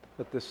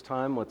At this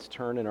time, let's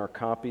turn in our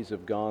copies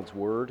of God's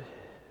Word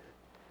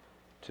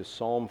to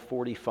Psalm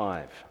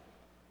 45.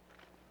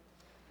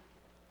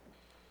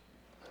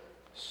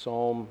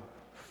 Psalm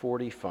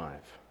 45.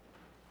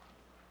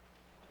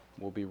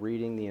 We'll be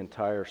reading the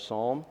entire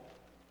psalm.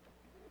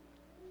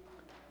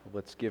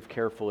 Let's give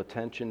careful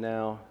attention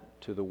now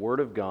to the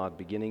Word of God,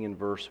 beginning in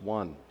verse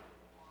 1.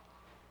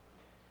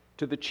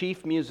 To the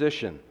chief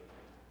musician,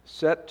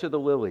 set to the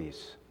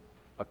lilies,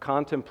 a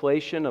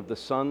contemplation of the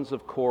sons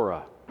of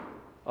Korah,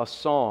 a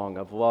song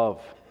of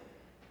love.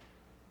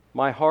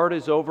 My heart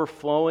is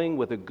overflowing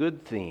with a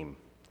good theme.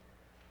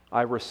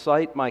 I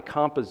recite my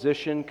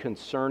composition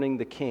concerning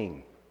the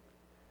King.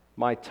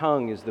 My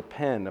tongue is the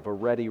pen of a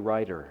ready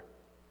writer.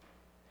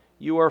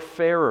 You are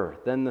fairer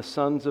than the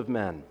sons of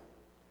men.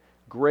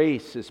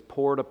 Grace is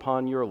poured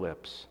upon your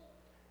lips.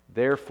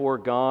 Therefore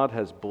God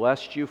has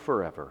blessed you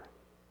forever.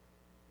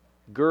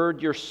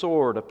 Gird your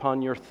sword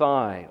upon your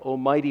thigh, O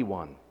mighty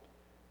one,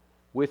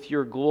 with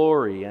your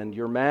glory and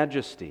your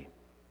majesty.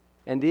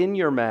 And in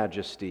your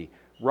majesty,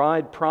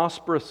 ride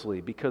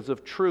prosperously because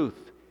of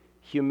truth,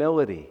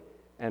 humility,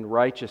 and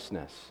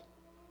righteousness.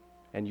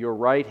 And your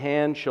right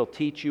hand shall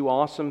teach you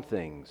awesome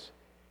things.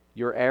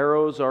 Your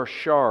arrows are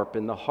sharp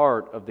in the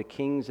heart of the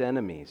king's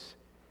enemies.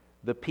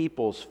 The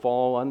peoples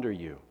fall under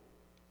you.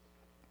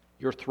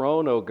 Your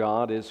throne, O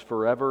God, is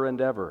forever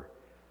and ever.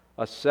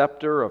 A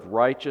scepter of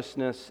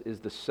righteousness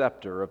is the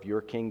scepter of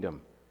your kingdom.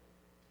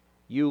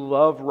 You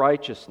love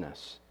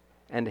righteousness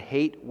and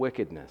hate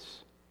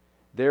wickedness.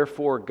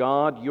 Therefore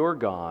God, your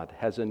God,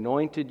 has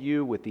anointed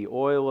you with the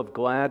oil of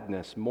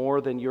gladness more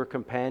than your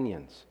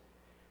companions.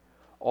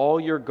 All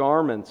your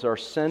garments are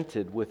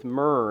scented with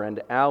myrrh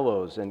and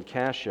aloes and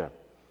cassia,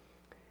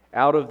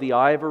 out of the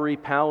ivory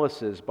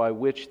palaces by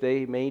which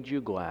they made you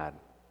glad.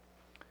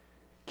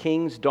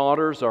 King's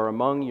daughters are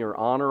among your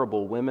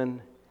honorable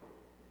women.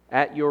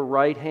 At your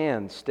right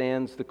hand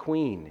stands the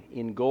queen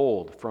in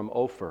gold from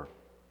Ophir.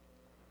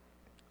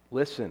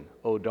 Listen,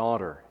 O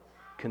daughter,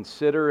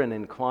 consider and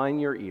incline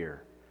your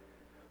ear.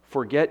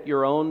 Forget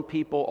your own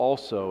people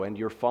also and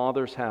your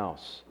father's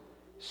house.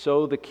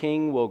 So the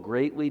king will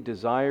greatly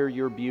desire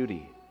your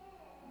beauty.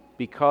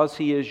 Because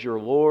he is your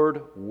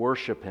Lord,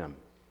 worship him.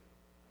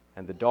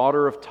 And the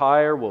daughter of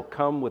Tyre will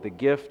come with a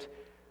gift.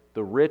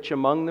 The rich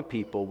among the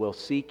people will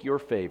seek your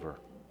favor.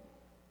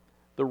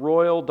 The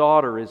royal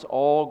daughter is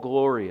all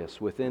glorious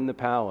within the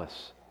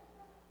palace.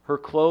 Her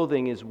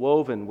clothing is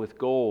woven with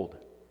gold.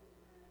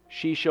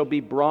 She shall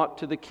be brought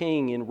to the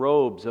king in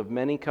robes of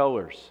many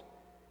colors.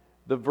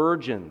 The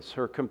virgins,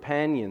 her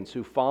companions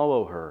who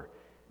follow her,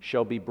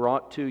 shall be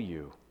brought to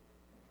you.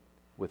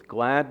 With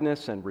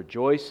gladness and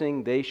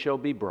rejoicing they shall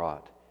be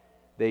brought.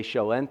 They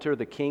shall enter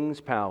the king's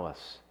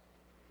palace.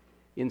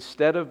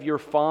 Instead of your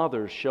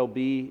fathers shall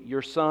be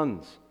your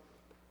sons,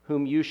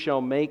 whom you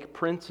shall make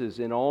princes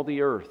in all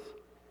the earth.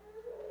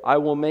 I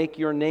will make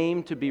your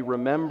name to be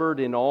remembered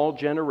in all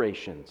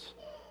generations.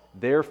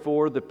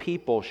 Therefore the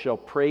people shall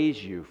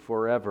praise you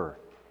forever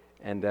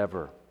and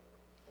ever.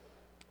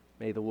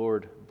 May the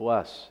Lord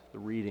bless the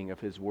reading of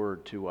His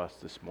word to us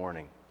this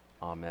morning.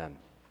 Amen.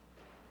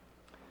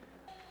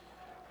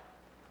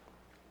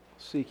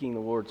 Seeking the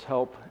Lord's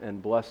help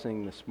and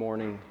blessing this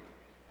morning,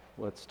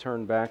 let's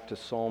turn back to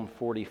Psalm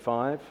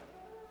 45.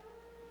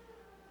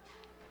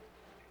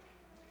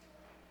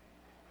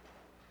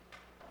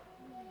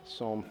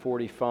 Psalm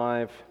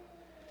 45,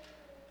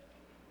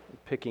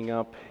 picking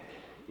up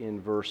in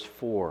verse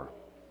 4.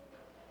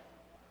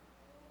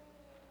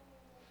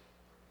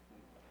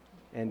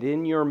 And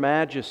in your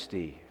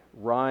majesty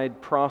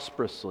ride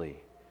prosperously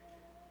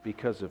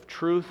because of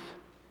truth,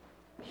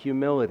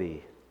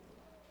 humility,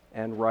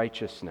 and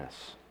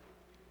righteousness.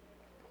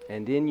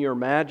 And in your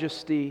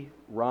majesty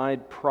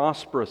ride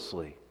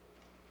prosperously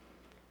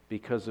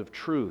because of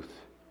truth,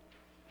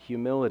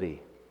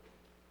 humility,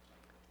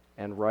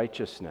 and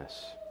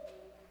righteousness.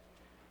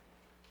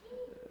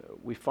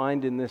 We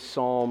find in this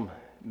psalm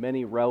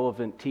many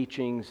relevant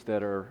teachings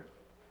that are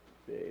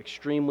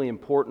extremely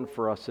important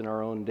for us in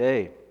our own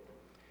day.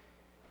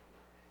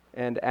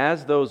 And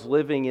as those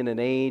living in an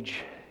age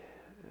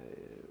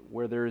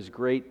where there is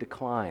great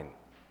decline,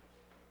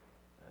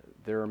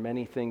 there are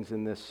many things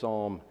in this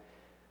psalm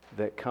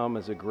that come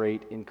as a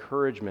great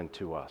encouragement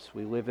to us.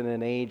 We live in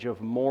an age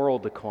of moral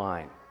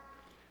decline,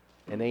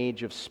 an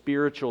age of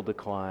spiritual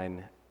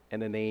decline,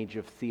 and an age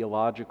of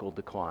theological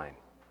decline.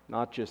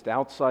 Not just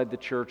outside the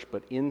church,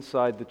 but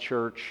inside the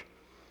church.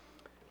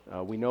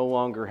 We no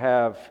longer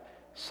have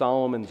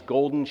Solomon's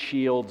golden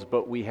shields,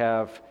 but we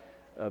have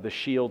the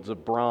shields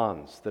of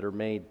bronze that are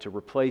made to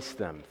replace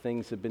them.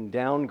 Things have been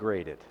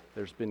downgraded.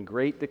 There's been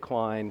great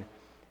decline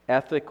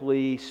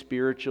ethically,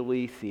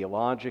 spiritually,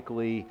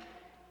 theologically,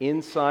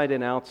 inside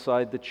and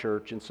outside the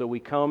church. And so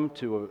we come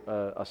to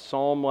a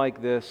psalm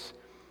like this,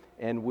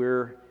 and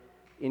we're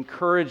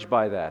encouraged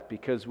by that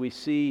because we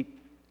see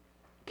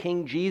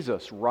King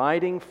Jesus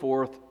riding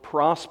forth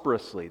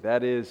prosperously,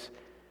 that is,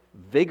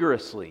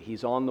 vigorously.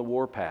 He's on the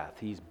warpath.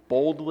 He's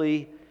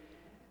boldly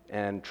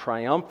and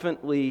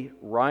triumphantly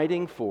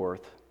riding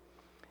forth,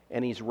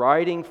 and he's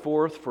riding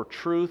forth for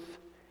truth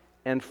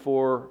and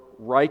for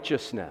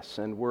righteousness.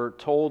 And we're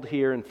told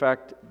here, in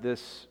fact,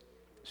 this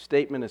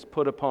statement is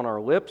put upon our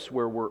lips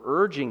where we're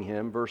urging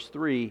him, verse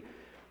 3,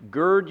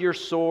 gird your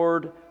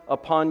sword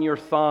upon your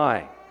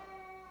thigh.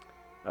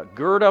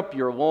 Gird up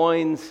your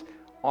loins,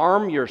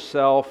 arm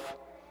yourself,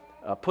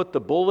 put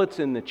the bullets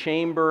in the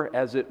chamber,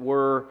 as it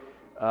were.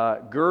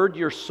 Gird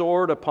your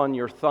sword upon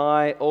your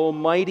thigh, O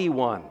mighty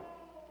one,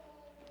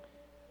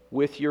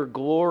 with your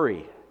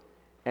glory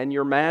and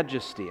your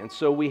majesty. And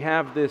so we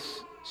have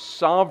this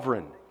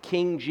sovereign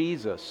King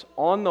Jesus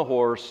on the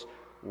horse,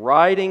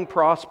 riding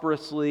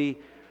prosperously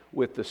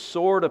with the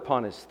sword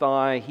upon his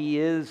thigh. He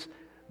is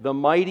the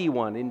mighty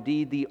one,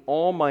 indeed the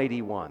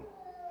almighty one.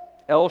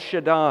 El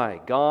Shaddai,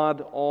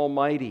 God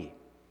Almighty.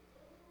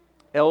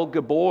 El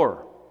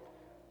Gabor,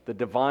 the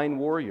divine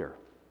warrior,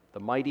 the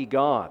mighty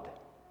God,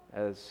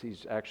 as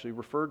he's actually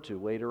referred to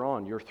later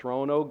on. Your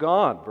throne, O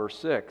God, verse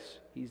 6.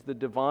 He's the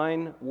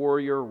divine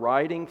warrior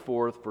riding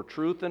forth for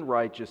truth and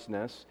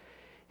righteousness.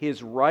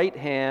 His right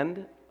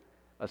hand,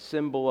 a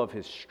symbol of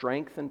his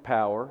strength and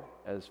power,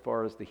 as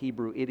far as the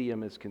Hebrew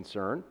idiom is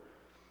concerned.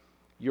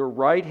 Your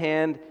right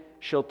hand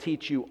shall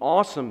teach you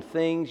awesome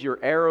things. Your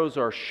arrows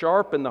are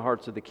sharp in the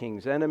hearts of the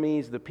king's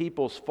enemies. The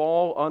peoples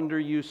fall under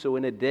you. So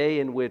in a day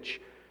in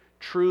which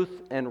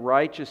truth and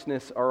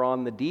righteousness are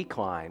on the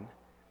decline,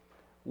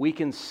 we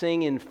can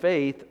sing in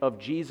faith of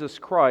Jesus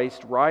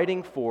Christ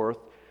riding forth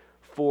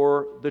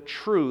for the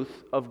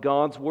truth of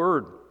God's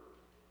word.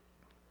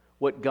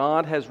 What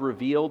God has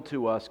revealed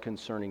to us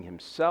concerning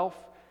himself,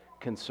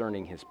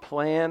 concerning his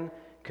plan,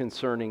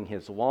 concerning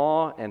his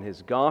law and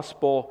his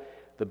gospel,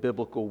 the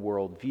biblical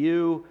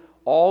worldview,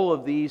 all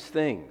of these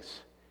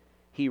things.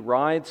 He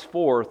rides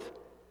forth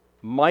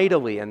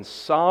mightily and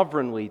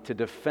sovereignly to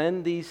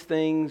defend these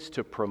things,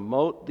 to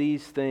promote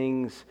these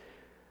things,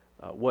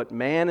 what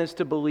man is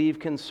to believe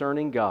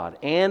concerning God,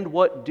 and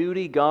what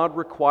duty God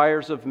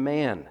requires of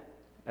man,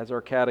 as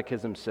our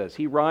catechism says.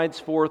 He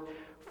rides forth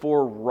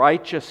for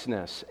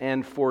righteousness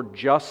and for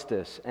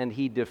justice, and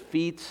he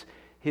defeats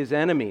his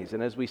enemies.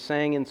 And as we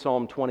sang in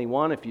Psalm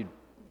 21, if you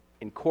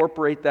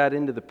incorporate that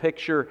into the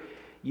picture,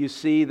 you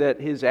see that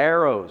his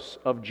arrows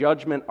of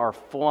judgment are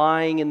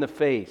flying in the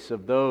face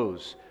of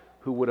those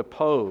who would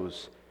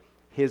oppose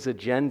his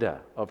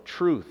agenda of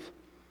truth,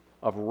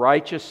 of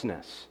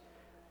righteousness,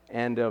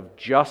 and of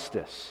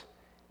justice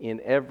in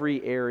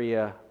every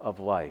area of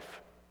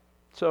life.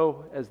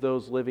 So, as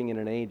those living in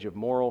an age of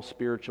moral,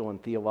 spiritual,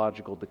 and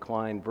theological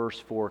decline, verse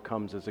 4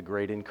 comes as a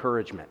great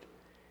encouragement.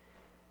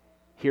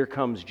 Here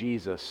comes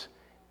Jesus,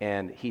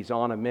 and he's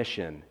on a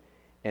mission,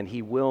 and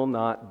he will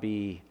not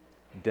be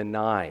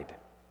denied.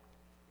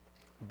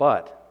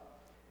 But,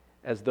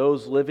 as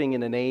those living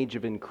in an age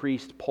of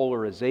increased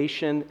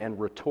polarization and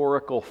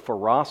rhetorical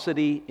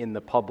ferocity in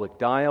the public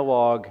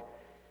dialogue,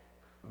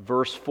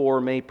 verse 4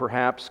 may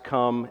perhaps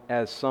come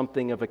as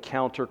something of a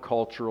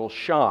countercultural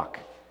shock,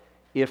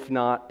 if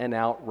not an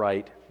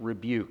outright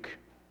rebuke.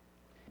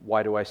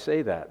 Why do I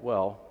say that?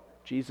 Well,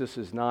 Jesus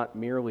is not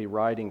merely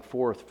riding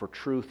forth for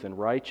truth and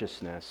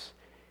righteousness.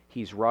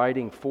 He's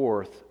riding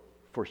forth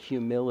for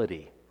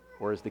humility,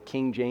 or as the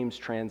King James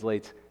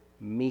translates,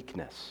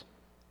 meekness.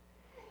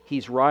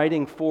 He's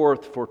riding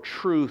forth for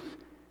truth,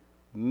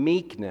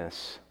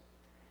 meekness,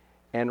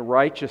 and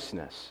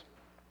righteousness.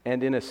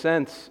 And in a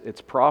sense,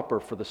 it's proper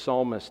for the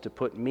psalmist to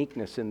put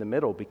meekness in the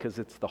middle because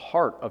it's the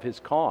heart of his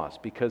cause,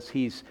 because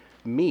he's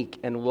meek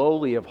and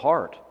lowly of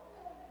heart,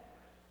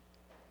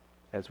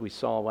 as we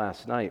saw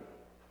last night.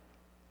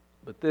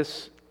 But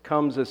this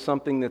comes as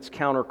something that's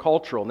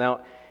countercultural.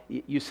 Now,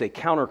 you say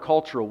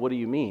countercultural, what do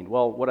you mean?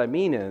 Well, what I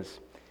mean is,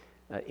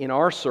 in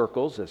our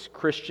circles, as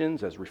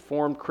Christians, as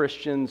Reformed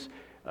Christians,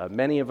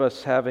 many of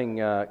us having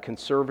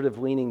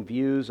conservative-leaning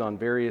views on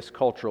various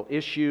cultural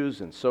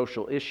issues and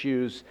social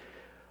issues,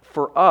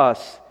 for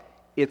us,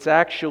 it's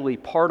actually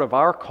part of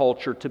our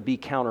culture to be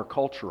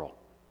countercultural.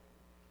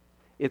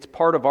 It's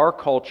part of our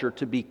culture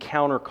to be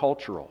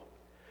countercultural.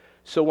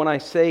 So when I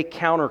say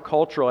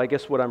countercultural, I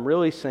guess what I'm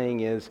really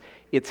saying is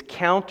it's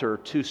counter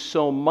to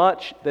so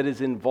much that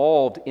is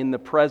involved in the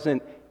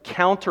present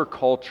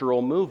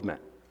countercultural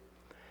movement.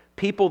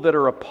 People that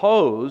are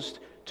opposed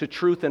to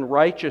truth and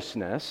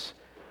righteousness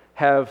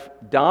have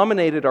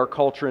dominated our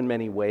culture in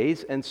many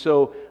ways, and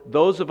so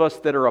those of us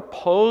that are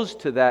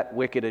opposed to that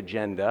wicked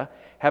agenda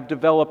have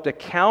developed a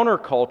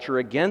counterculture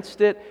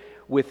against it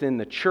within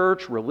the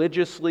church,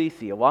 religiously,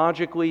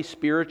 theologically,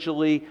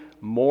 spiritually,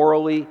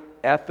 morally,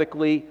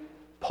 ethically,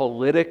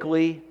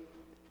 politically.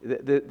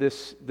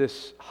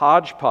 This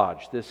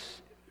hodgepodge,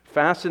 this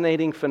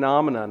fascinating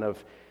phenomenon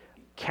of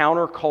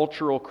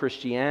countercultural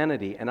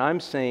Christianity, and I'm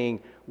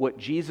saying what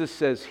Jesus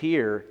says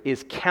here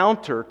is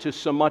counter to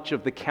so much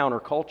of the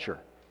counterculture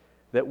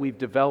that we've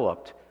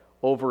developed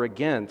over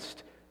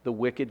against the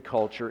wicked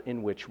culture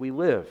in which we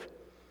live.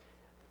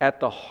 At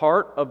the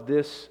heart of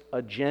this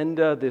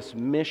agenda, this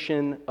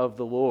mission of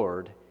the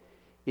Lord,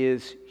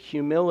 is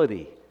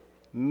humility,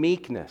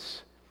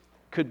 meekness,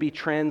 could be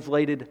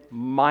translated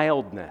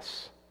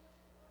mildness.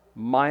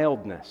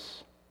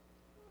 Mildness.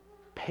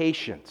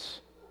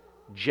 patience,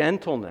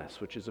 gentleness,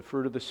 which is a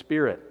fruit of the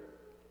Spirit,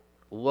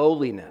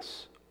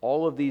 lowliness.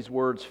 All of these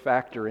words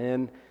factor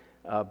in,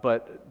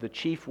 but the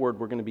chief word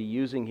we're going to be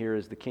using here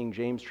is the King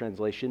James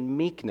translation,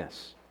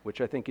 meekness,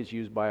 which I think is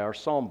used by our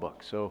psalm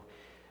book. So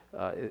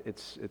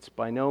it's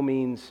by no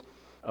means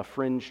a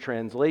fringe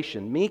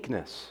translation.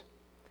 Meekness.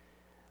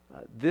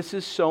 This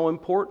is so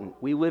important.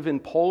 We live in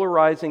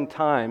polarizing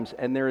times,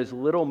 and there is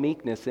little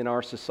meekness in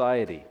our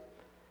society.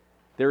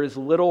 There is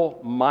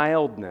little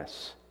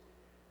mildness,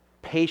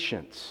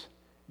 patience,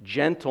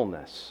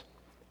 gentleness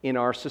in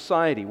our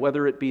society,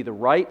 whether it be the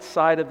right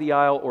side of the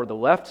aisle or the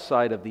left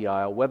side of the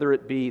aisle, whether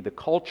it be the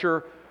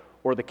culture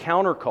or the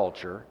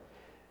counterculture.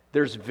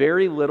 There's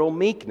very little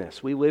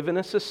meekness. We live in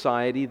a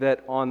society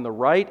that on the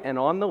right and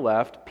on the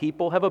left,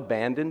 people have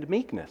abandoned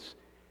meekness.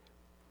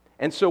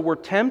 And so we're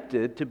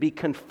tempted to be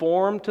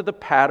conformed to the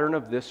pattern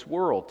of this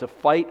world, to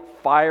fight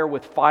fire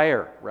with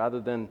fire, rather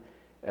than,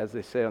 as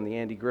they say on the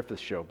Andy Griffith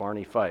Show,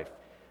 Barney Fife.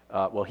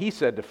 Well, he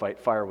said to fight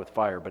fire with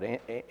fire,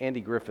 but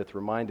Andy Griffith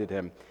reminded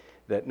him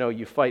that, no,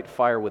 you fight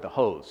fire with a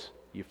hose.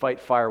 You fight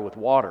fire with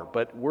water.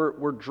 But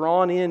we're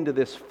drawn into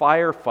this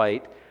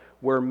firefight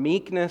where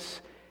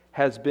meekness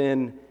has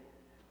been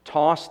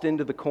tossed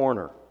into the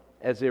corner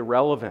as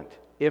irrelevant,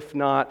 if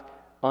not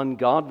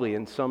ungodly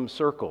in some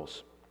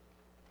circles.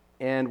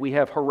 And we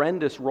have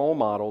horrendous role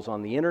models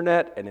on the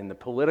internet and in the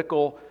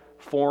political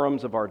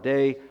forums of our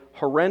day,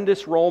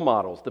 horrendous role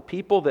models. The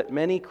people that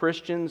many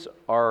Christians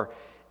are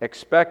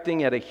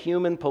expecting at a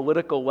human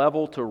political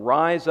level to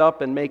rise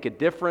up and make a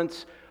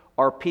difference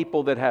are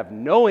people that have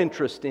no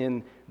interest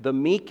in the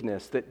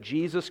meekness that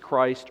Jesus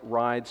Christ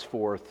rides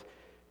forth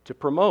to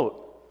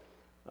promote.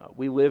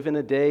 We live in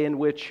a day in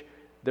which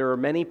there are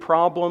many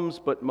problems,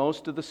 but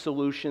most of the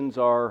solutions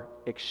are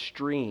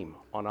extreme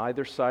on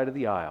either side of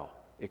the aisle.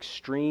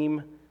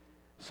 Extreme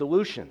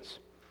solutions.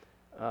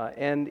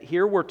 And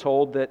here we're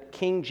told that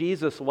King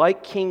Jesus,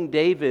 like King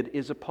David,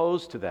 is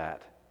opposed to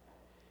that.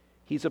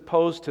 He's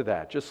opposed to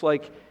that. Just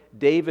like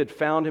David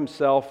found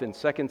himself in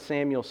 2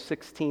 Samuel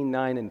 16,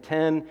 9, and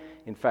 10,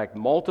 in fact,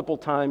 multiple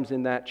times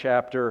in that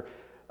chapter,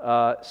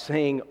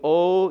 saying,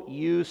 "O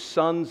you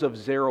sons of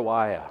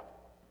Zeruiah,"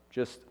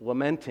 just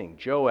lamenting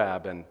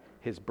Joab and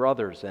his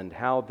brothers and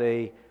how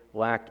they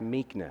lacked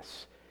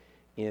meekness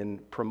in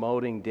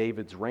promoting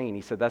David's reign.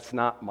 He said, that's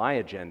not my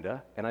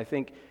agenda. And I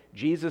think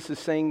Jesus is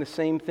saying the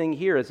same thing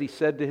here as he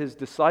said to his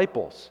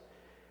disciples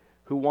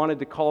who wanted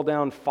to call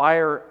down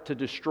fire to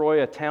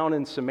destroy a town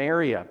in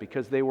Samaria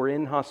because they were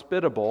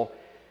inhospitable.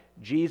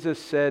 Jesus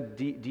said,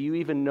 do you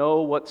even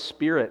know what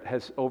spirit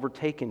has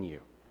overtaken you?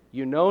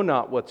 You know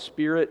not what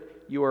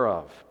spirit you are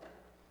of.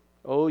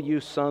 O you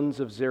sons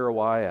of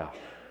Zeruiah.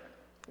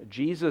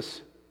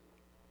 Jesus,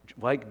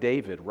 like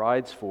David,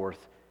 rides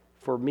forth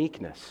for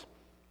meekness.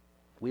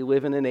 We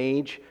live in an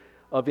age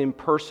of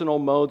impersonal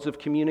modes of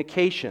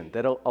communication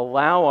that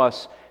allow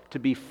us to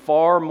be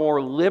far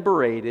more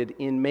liberated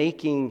in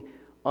making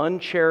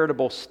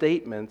uncharitable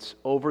statements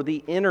over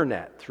the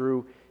internet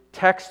through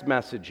text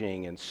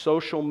messaging and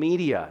social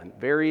media and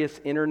various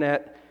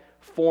internet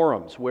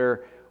forums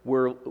where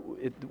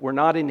we're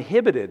not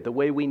inhibited the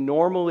way we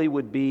normally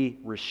would be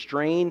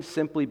restrained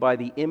simply by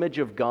the image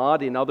of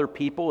God in other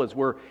people as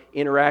we're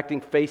interacting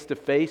face to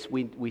face.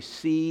 We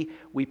see,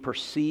 we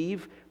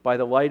perceive by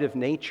the light of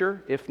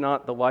nature, if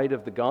not the light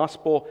of the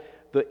gospel,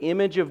 the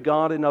image of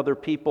God in other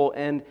people,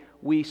 and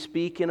we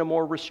speak in a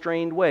more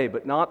restrained way,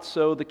 but not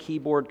so the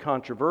keyboard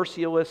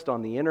controversialist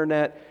on the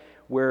internet,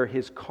 where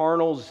his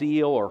carnal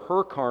zeal or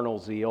her carnal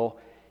zeal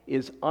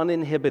is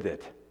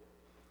uninhibited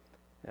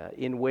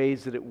in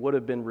ways that it would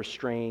have been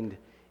restrained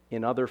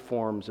in other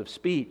forms of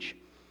speech.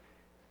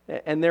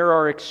 And there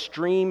are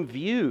extreme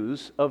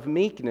views of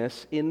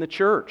meekness in the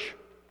church.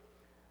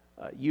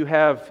 You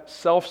have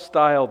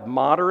self-styled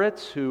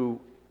moderates who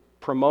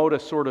promote a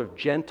sort of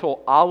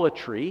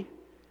gentle-olatry,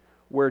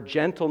 where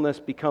gentleness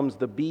becomes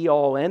the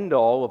be-all,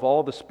 end-all of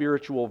all the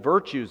spiritual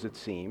virtues, it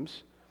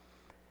seems.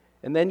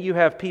 And then you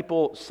have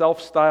people,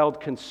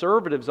 self-styled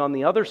conservatives on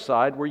the other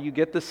side, where you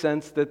get the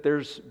sense that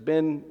there's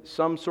been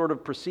some sort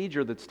of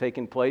procedure that's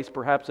taken place,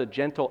 perhaps a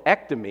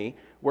gentle-ectomy,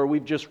 where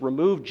we've just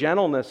removed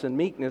gentleness and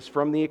meekness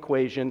from the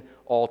equation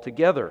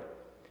altogether.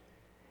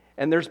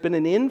 And there's been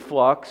an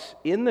influx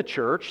in the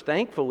church,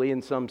 thankfully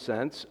in some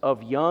sense,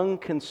 of young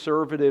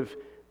conservative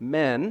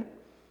men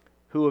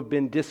who have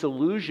been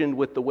disillusioned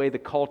with the way the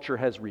culture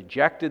has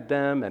rejected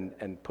them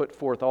and put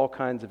forth all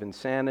kinds of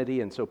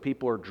insanity. And so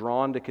people are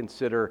drawn to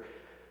consider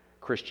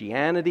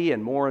Christianity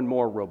and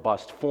more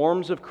robust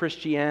forms of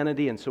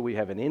Christianity. And so we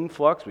have an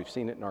influx. We've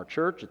seen it in our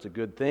church. It's a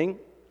good thing.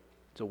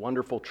 It's a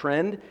wonderful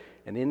trend,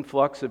 an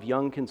influx of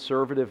young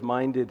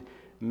conservative-minded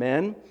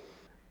men.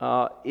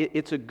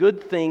 It's a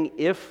good thing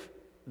if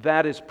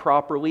that is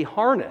properly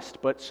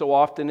harnessed, but so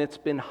often it's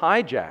been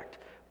hijacked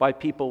by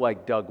people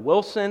like Doug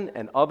Wilson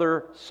and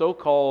other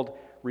so-called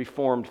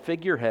Reformed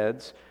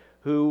figureheads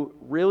who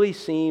really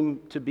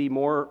seem to be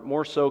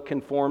more so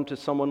conformed to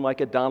someone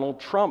like a Donald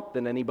Trump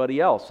than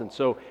anybody else. And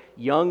so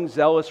young,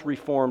 zealous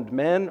Reformed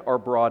men are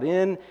brought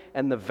in,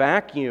 and the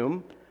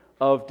vacuum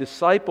of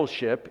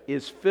discipleship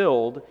is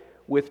filled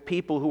with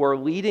people who are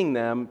leading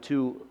them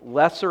to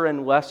lesser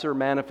and lesser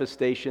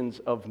manifestations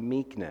of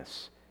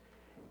meekness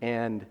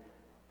and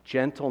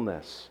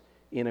gentleness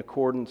in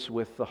accordance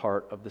with the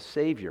heart of the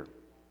Savior.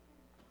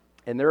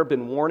 And there have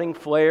been warning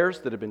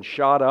flares that have been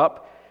shot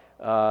up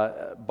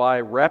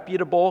by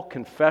reputable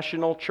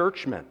confessional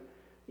churchmen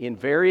in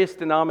various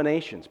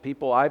denominations,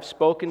 people I've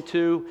spoken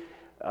to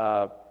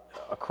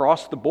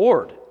across the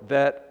board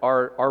that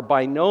are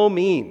by no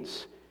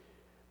means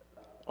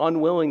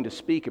unwilling to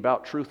speak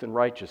about truth and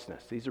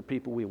righteousness. These are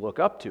people we look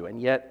up to,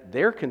 and yet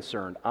they're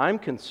concerned, I'm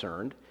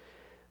concerned,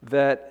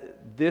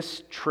 that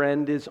this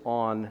trend is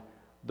on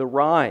the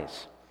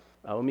rise.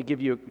 Let me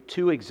give you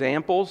two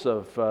examples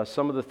of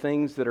some of the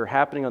things that are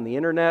happening on the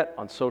internet,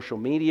 on social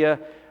media.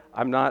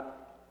 I'm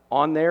not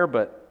on there,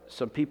 but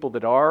some people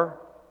that are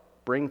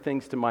bring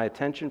things to my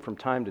attention from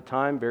time to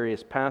time,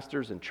 various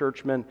pastors and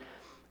churchmen.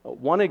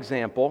 One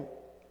example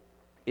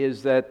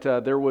is that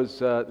there was,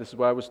 this is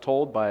what I was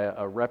told by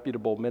a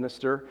reputable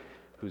minister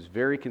who's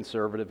very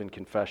conservative and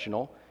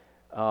confessional,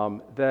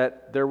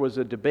 that there was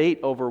a debate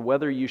over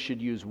whether you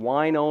should use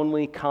wine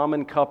only,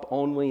 common cup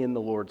only in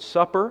the Lord's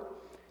Supper.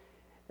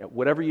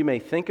 Whatever you may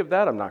think of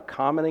that, I'm not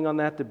commenting on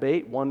that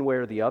debate one way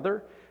or the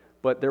other,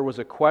 but there was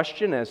a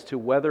question as to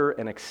whether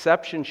an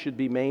exception should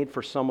be made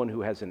for someone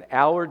who has an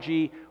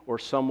allergy or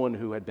someone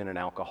who had been an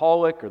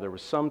alcoholic, or there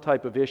was some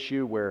type of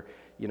issue where,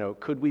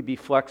 could we be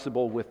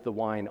flexible with the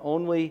wine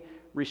only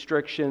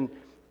restriction?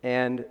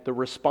 And the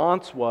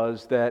response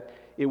was that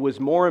it was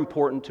more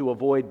important to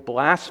avoid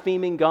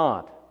blaspheming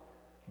God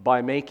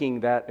by making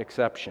that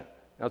exception.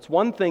 Now, it's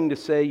one thing to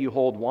say you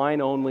hold wine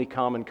only,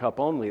 common cup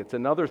only. It's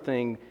another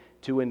thing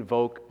to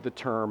invoke the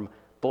term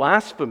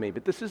blasphemy.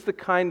 But this is the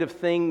kind of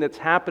thing that's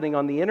happening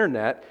on the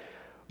internet.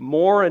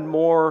 More and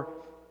more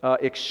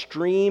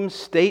extreme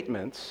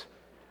statements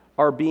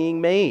are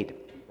being made.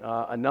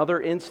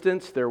 Another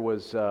instance, there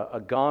was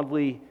a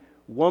godly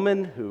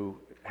woman who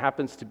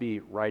happens to be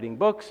writing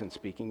books and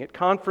speaking at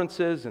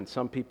conferences, and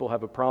some people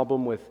have a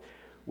problem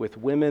with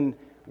women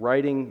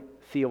writing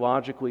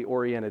theologically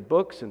oriented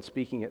books and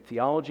speaking at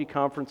theology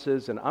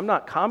conferences. And I'm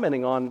not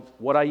commenting on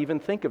what I even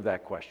think of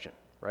that question,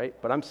 right?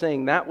 But I'm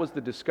saying that was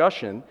the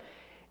discussion,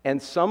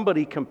 and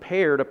somebody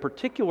compared a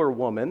particular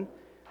woman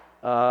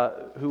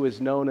who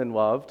is known and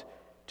loved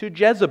to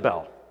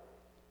Jezebel.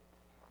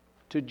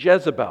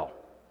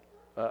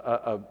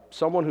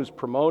 Someone who's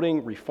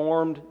promoting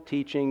Reformed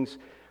teachings,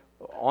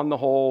 on the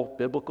whole,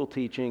 biblical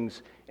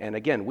teachings. And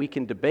again, we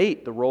can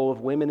debate the role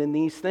of women in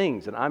these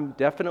things, and I'm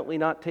definitely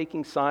not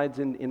taking sides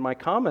in my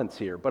comments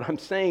here, but I'm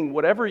saying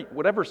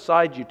whatever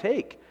side you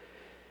take,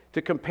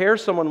 to compare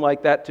someone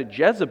like that to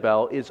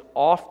Jezebel is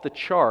off the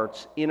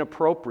charts,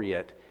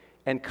 inappropriate,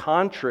 and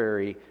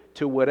contrary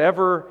to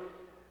whatever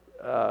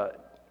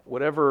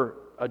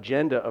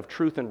agenda of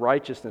truth and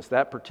righteousness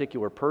that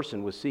particular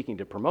person was seeking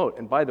to promote.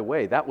 And by the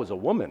way, that was a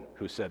woman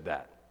who said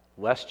that,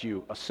 lest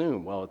you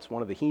assume, well, it's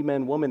one of the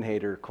He-Men Woman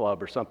Hater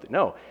Club or something.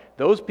 No,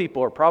 those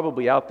people are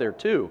probably out there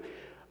too,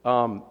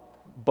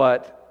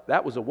 but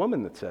that was a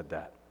woman that said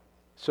that.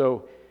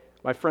 So,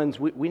 my friends,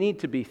 we need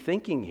to be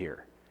thinking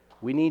here.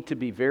 We need to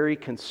be very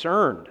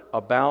concerned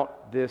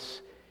about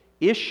this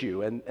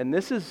issue. And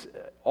this is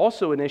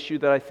also an issue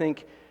that I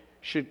think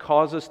should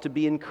cause us to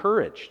be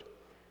encouraged,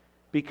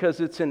 because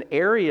it's an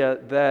area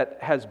that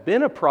has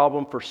been a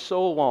problem for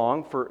so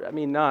long,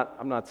 I'm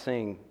not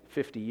saying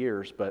 50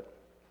 years, but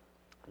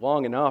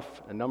long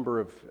enough. A number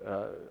of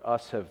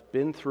us have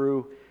been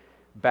through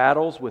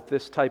battles with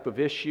this type of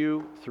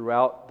issue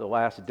throughout the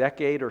last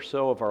decade or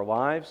so of our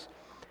lives.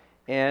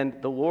 And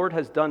the Lord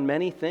has done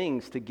many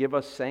things to give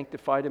us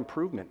sanctified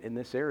improvement in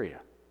this area.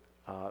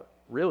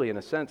 Really, in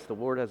a sense, the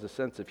Lord has a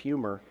sense of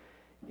humor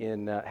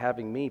in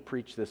having me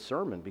preach this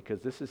sermon,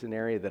 because this is an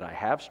area that I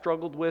have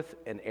struggled with,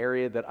 an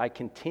area that I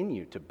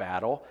continue to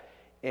battle,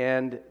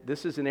 and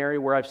this is an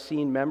area where I've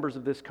seen members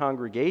of this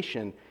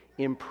congregation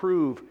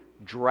improve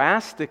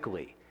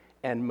drastically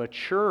and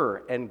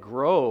mature and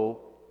grow,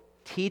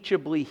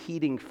 teachably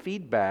heeding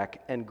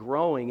feedback and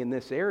growing in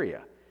this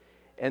area.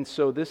 And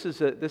so this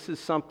is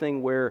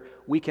something where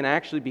we can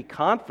actually be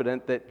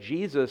confident that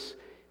Jesus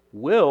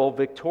will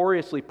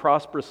victoriously,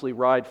 prosperously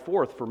ride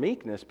forth for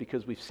meekness,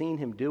 because we've seen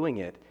him doing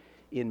it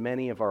in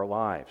many of our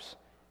lives.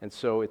 And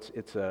so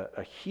it's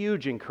a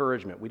huge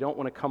encouragement. We don't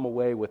want to come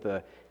away with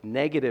a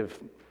negative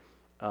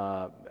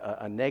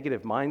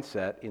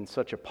mindset in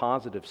such a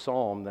positive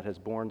psalm that has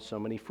borne so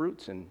many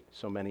fruits in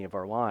so many of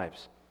our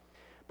lives.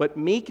 But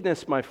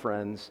meekness, my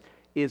friends,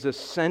 is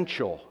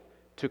essential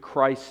to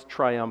Christ's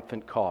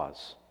triumphant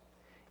cause.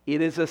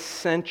 It is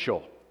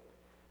essential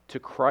to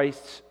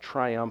Christ's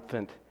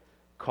triumphant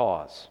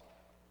cause.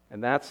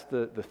 And that's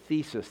the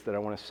thesis that I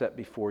want to set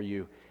before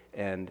you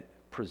and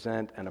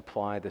present and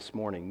apply this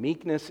morning.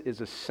 Meekness is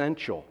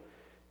essential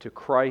to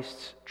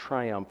Christ's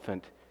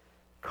triumphant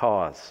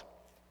cause.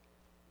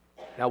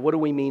 Now, what do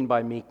we mean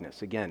by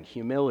meekness? Again,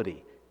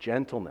 humility,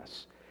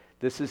 gentleness.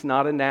 This is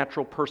not a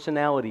natural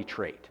personality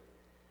trait.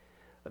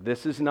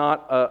 This is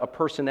not a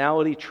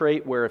personality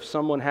trait where if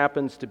someone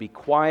happens to be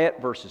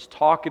quiet versus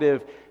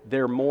talkative,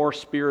 they're more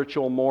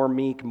spiritual, more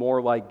meek,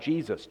 more like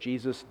Jesus.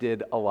 Jesus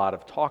did a lot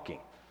of talking.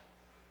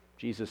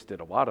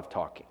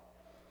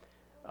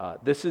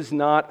 This is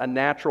not a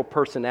natural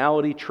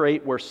personality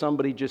trait where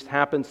somebody just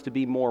happens to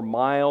be more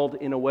mild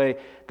in a way.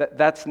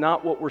 That's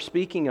not what we're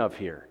speaking of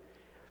here.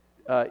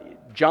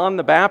 John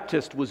the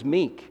Baptist was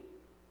meek,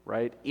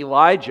 right?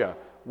 Elijah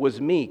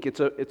was meek. It's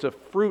a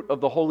fruit of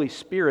the Holy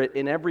Spirit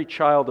in every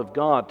child of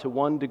God to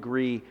one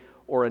degree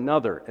or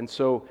another. And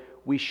so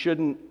we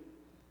shouldn't,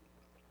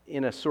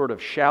 in a sort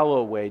of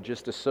shallow way,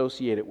 just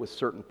associate it with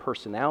certain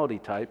personality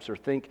types or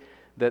think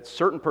that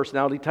certain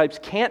personality types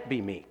can't be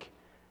meek.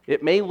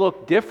 It may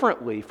look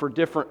differently for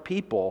different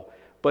people,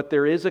 but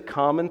there is a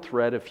common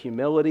thread of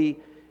humility,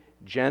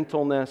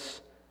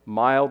 gentleness,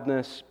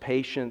 mildness,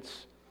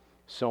 patience,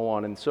 so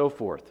on and so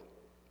forth.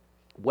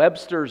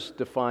 Webster's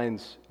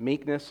defines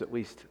meekness, at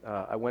least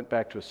I went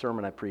back to a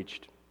sermon I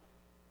preached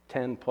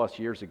 10 plus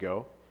years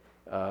ago.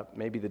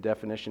 Maybe the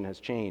definition has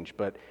changed,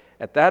 but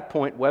at that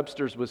point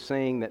Webster's was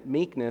saying that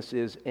meekness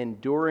is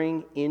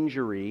enduring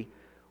injury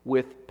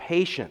with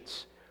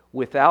patience,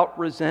 without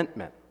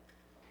resentment.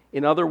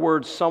 In other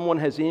words, someone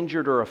has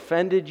injured or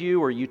offended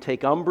you, or you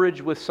take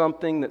umbrage with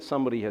something that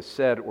somebody has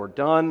said or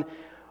done,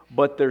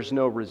 but there's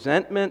no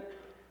resentment,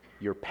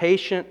 you're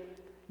patient,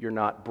 you're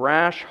not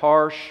brash,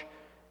 harsh,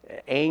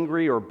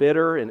 angry or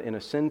bitter in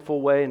a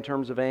sinful way in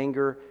terms of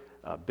anger,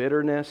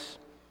 bitterness.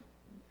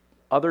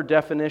 Other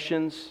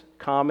definitions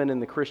common in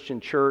the Christian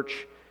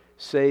church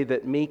say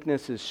that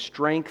meekness is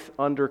strength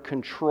under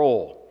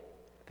control.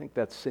 I think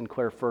that's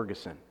Sinclair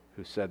Ferguson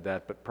who said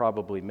that, but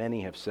probably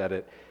many have said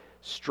it.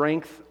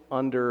 Strength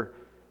under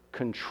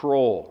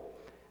control.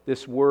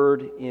 This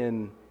word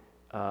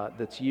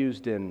that's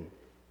used in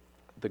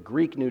the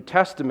Greek New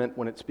Testament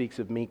when it speaks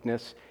of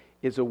meekness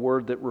is a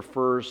word that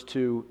refers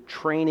to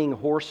training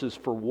horses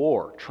for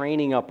war,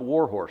 training up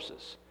war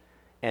horses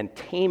and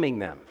taming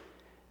them.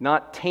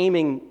 Not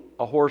taming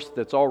a horse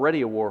that's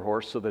already a war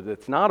horse so that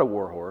it's not a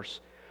war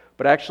horse,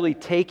 but actually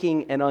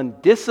taking an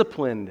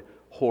undisciplined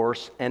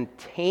horse and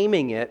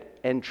taming it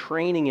and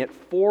training it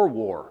for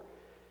war,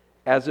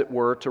 as it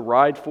were, to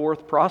ride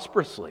forth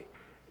prosperously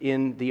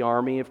in the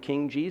army of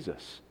King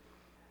Jesus.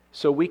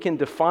 So we can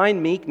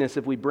define meekness,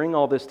 if we bring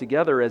all this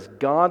together, as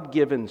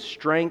God-given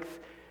strength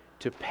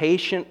to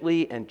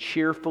patiently and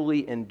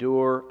cheerfully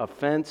endure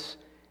offense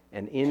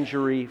and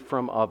injury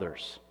from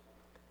others.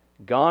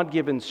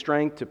 God-given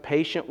strength to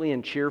patiently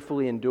and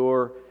cheerfully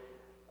endure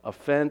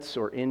offense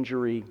or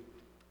injury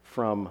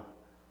from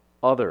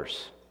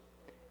others.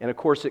 And of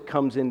course, it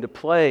comes into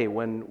play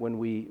when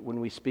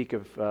we speak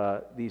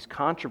of these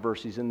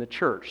controversies in the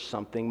church.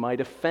 Something might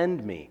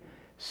offend me.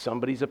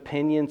 Somebody's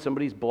opinion,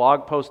 somebody's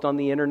blog post on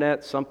the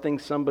internet, something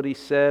somebody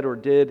said or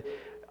did.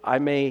 I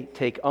may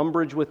take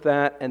umbrage with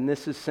that, and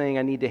this is saying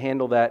I need to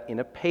handle that in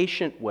a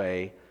patient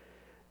way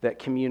that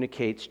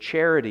communicates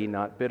charity,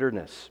 not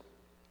bitterness.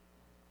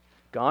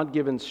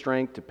 God-given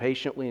strength to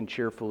patiently and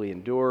cheerfully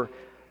endure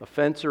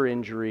offense or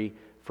injury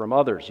from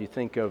others. You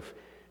think of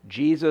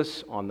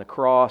Jesus on the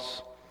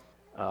cross,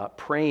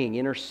 praying,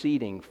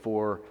 interceding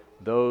for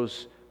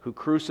those who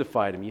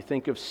crucified him. You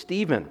think of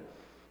Stephen,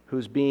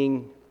 who's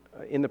being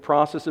in the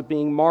process of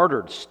being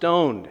martyred,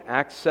 stoned,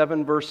 Acts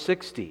 7 verse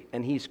 60,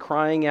 and he's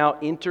crying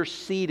out,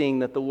 interceding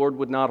that the Lord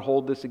would not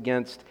hold this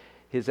against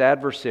his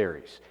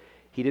adversaries.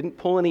 He didn't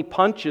pull any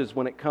punches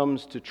when it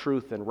comes to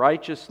truth and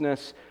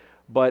righteousness,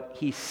 but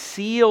he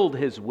sealed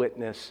his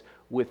witness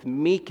with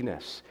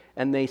meekness.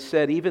 And they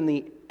said, even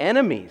the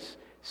enemies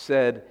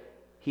said,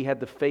 he had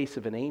the face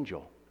of an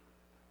angel.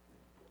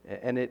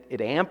 And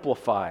it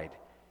amplified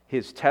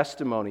his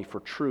testimony for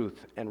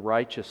truth and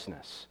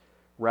righteousness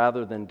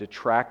rather than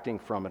detracting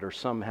from it or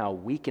somehow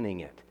weakening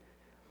it.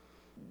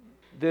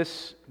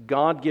 This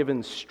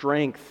God-given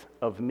strength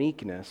of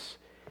meekness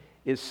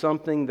is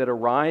something that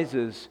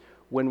arises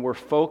when we're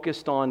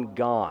focused on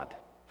God,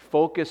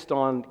 focused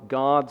on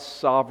God's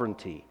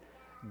sovereignty,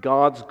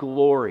 God's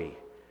glory,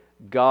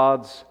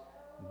 God's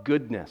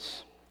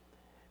goodness.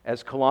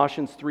 As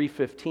Colossians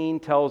 3:15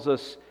 tells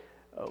us,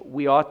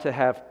 we ought to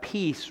have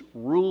peace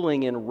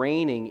ruling and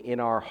reigning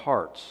in our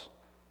hearts.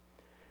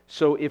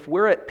 So if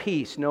we're at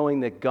peace, knowing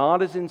that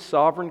God is in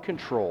sovereign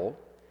control,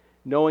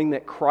 knowing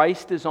that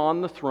Christ is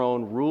on the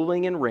throne,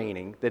 ruling and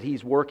reigning, that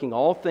He's working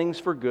all things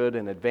for good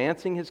and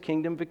advancing His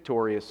kingdom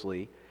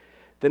victoriously,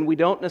 then we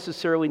don't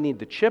necessarily need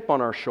the chip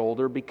on our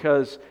shoulder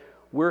because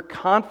we're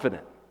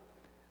confident.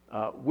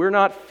 We're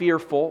not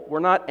fearful, we're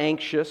not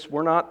anxious,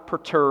 we're not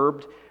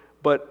perturbed,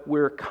 but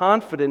we're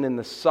confident in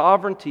the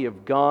sovereignty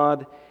of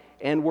God,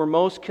 and we're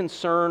most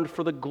concerned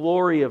for the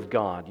glory of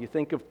God. You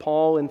think of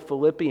Paul in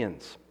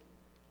Philippians,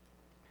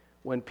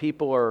 when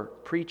people are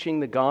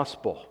preaching the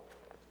gospel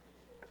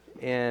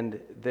and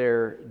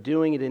they're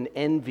doing it in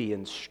envy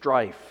and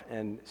strife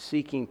and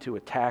seeking to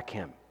attack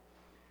him.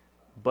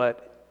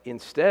 But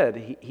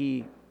instead,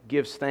 he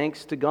gives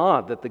thanks to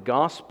God that the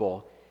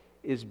gospel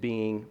is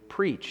being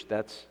preached.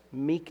 That's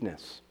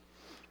meekness.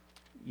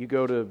 You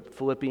go to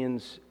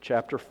Philippians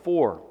chapter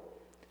 4,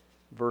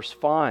 verse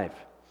 5.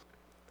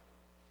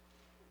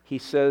 He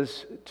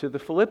says to the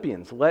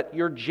Philippians, let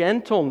your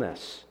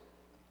gentleness,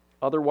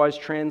 otherwise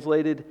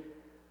translated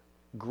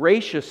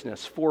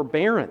graciousness,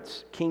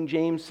 forbearance. King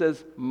James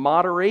says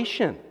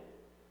moderation.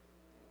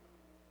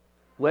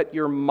 Let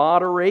your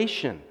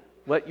moderation,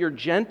 let your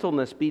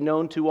gentleness be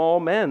known to all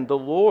men. The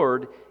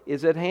Lord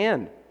is at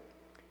hand.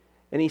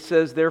 And he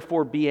says,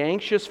 therefore, be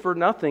anxious for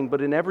nothing,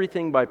 but in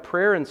everything by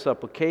prayer and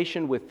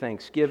supplication with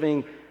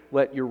thanksgiving,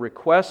 let your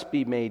requests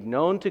be made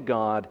known to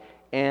God.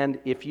 And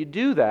if you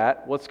do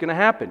that, what's going to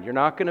happen? You're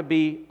not going to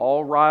be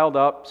all riled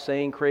up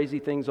saying crazy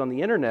things on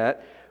the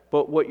internet,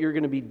 but what you're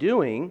going to be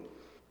doing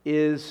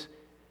is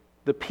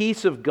the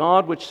peace of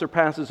God, which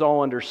surpasses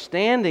all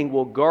understanding,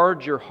 will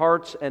guard your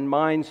hearts and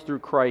minds through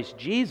Christ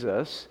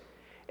Jesus.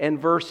 And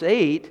verse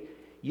 8,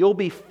 you'll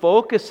be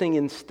focusing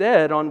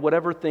instead on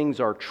whatever things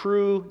are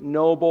true,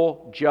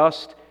 noble,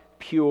 just,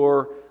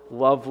 pure,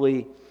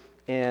 lovely,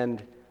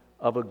 and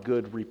of a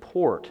good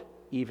report,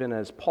 even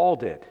as Paul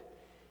did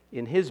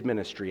in his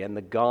ministry. And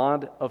the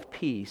God of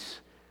peace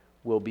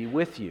will be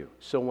with you.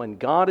 So when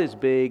God is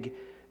big,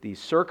 these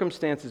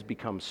circumstances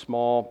become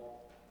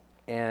small,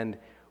 and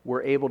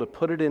we're able to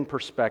put it in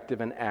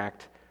perspective and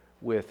act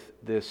with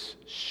this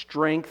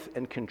strength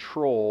and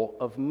control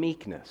of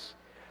meekness.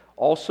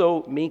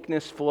 Also,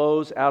 meekness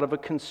flows out of a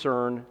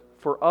concern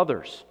for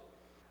others.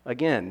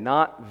 Again,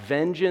 not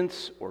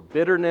vengeance or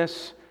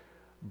bitterness,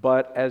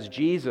 but as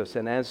Jesus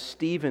and as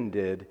Stephen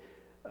did,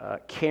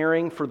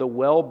 caring for the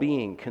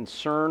well-being,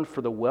 concern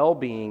for the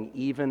well-being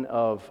even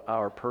of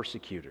our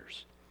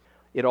persecutors.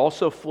 It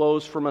also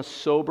flows from a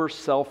sober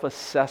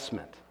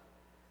self-assessment.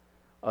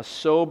 A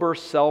sober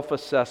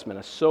self-assessment,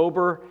 a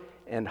sober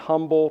and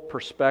humble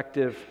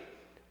perspective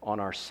on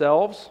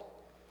ourselves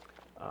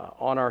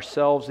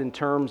in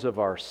terms of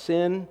our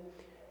sin,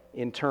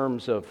 in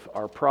terms of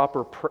our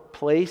proper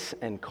place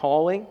and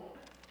calling.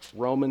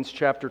 Romans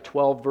chapter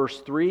 12,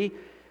 verse 3,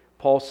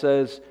 Paul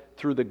says,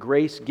 through the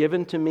grace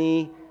given to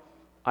me,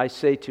 I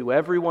say to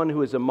everyone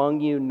who is among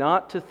you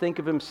not to think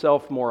of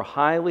himself more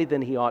highly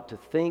than he ought to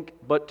think,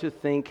 but to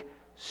think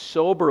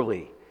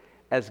soberly,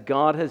 as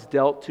God has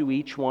dealt to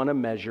each one a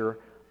measure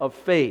of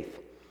faith.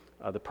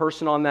 The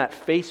person on that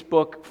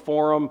Facebook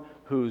forum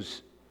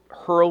who's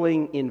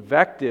hurling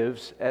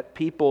invectives at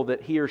people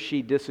that he or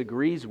she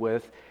disagrees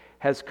with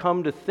has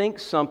come to think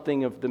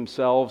something of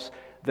themselves,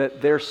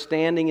 that they're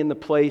standing in the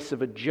place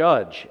of a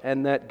judge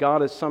and that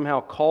God has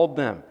somehow called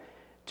them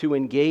to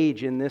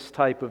engage in this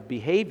type of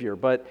behavior.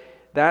 But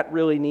that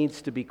really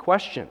needs to be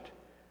questioned.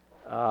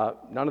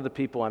 None of the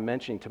people I'm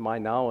mentioning, to my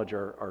knowledge,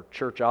 are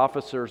church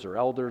officers or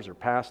elders or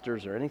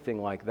pastors or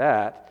anything like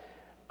that.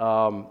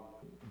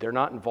 They're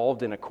not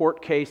involved in a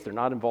court case. They're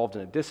not involved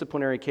in a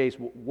disciplinary case.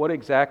 What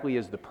exactly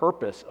is the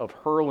purpose of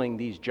hurling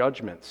these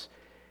judgments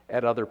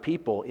at other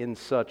people in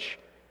such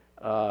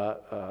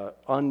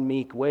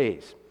unmeek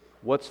ways?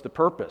 What's the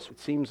purpose? It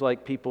seems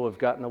like people have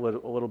gotten a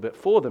little bit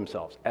full of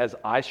themselves, as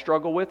I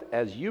struggle with,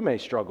 as you may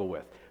struggle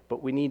with.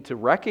 But we need to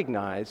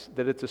recognize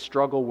that it's a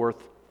struggle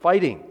worth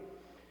fighting.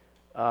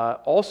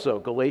 Also,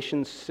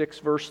 Galatians 6,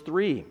 verse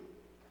 3,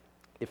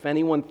 if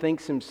anyone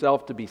thinks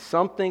himself to be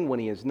something when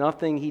he is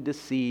nothing, he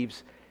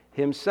deceives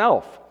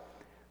himself.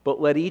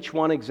 But let each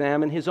one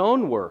examine his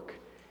own work,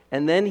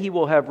 and then he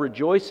will have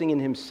rejoicing in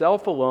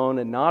himself alone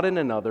and not in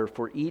another,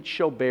 for each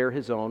shall bear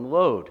his own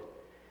load.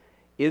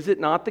 Is it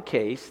not the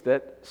case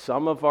that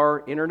some of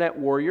our internet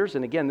warriors,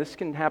 and again, this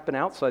can happen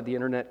outside the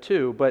internet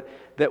too, but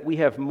that we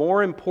have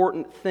more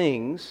important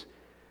things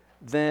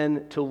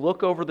than to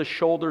look over the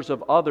shoulders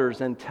of others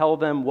and tell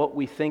them what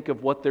we think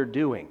of what they're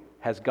doing?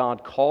 Has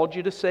God called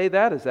you to say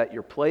that? Is that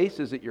your place?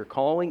 Is it your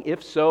calling?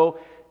 If so,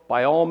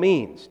 by all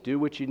means, do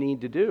what you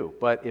need to do.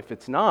 But if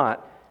it's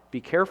not,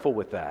 be careful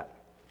with that.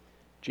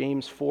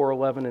 James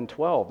 4:11 and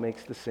 12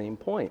 makes the same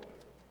point.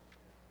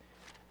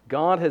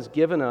 God has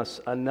given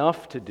us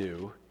enough to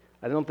do.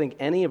 I don't think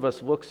any of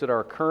us looks at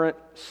our current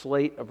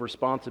slate of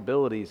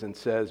responsibilities and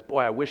says,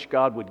 boy, I wish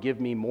God would give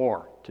me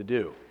more to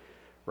do,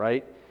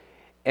 right?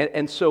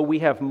 And so we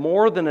have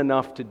more than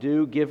enough to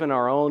do given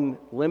our own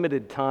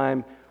limited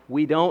time.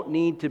 We don't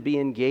need to be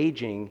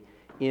engaging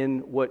in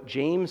what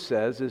James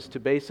says is to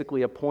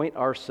basically appoint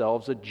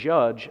ourselves a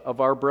judge of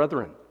our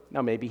brethren.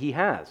 Now, maybe he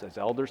has. As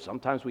elders,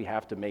 sometimes we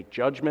have to make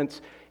judgments.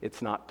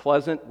 It's not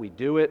pleasant. We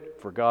do it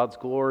for God's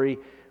glory.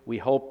 We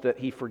hope that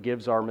he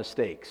forgives our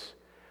mistakes.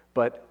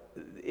 But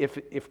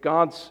if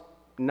God's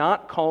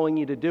not calling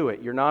you to do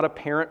it, you're not a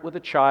parent with a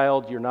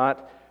child, you're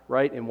not,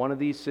 right, in one of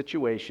these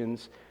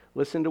situations,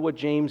 listen to what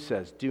James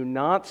says. Do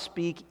not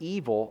speak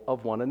evil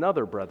of one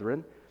another,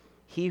 brethren.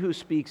 He who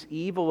speaks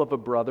evil of a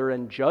brother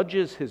and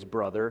judges his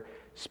brother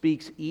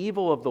speaks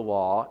evil of the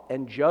law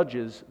and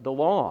judges the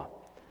law.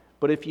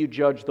 But if you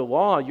judge the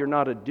law, you're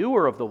not a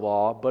doer of the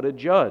law, but a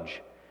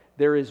judge.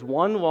 There is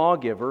one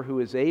lawgiver who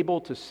is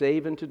able to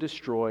save and to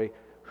destroy.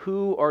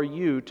 Who are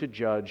you to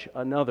judge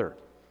another?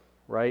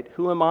 Right?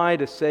 Who am I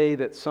to say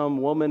that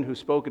some woman who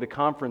spoke at a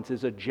conference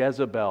is a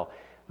Jezebel?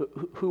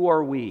 Who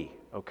are we?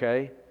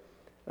 Okay?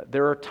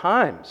 There are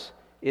times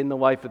in the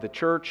life of the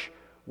church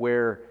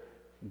where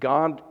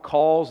God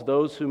calls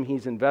those whom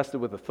He's invested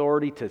with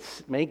authority to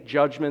make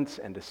judgments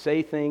and to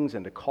say things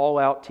and to call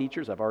out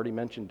teachers. I've already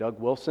mentioned Doug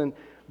Wilson,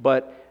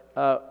 but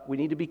we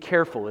need to be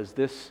careful. Is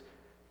this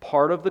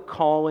part of the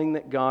calling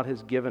that God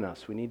has given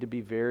us? We need to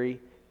be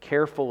very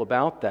careful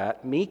about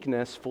that.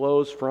 Meekness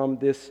flows from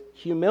this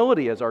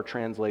humility, as our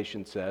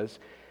translation says,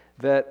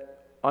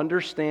 that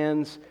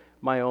understands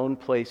my own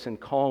place and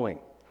calling.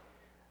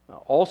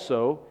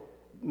 Also,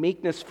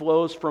 meekness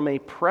flows from a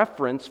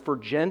preference for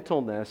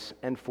gentleness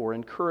and for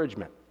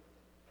encouragement.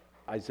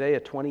 Isaiah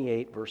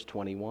 28, verse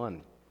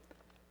 21.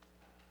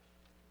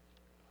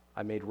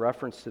 I made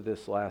reference to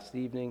this last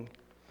evening.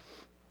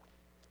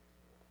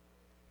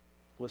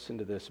 Listen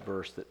to this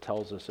verse that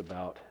tells us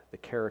about the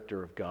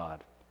character of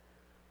God.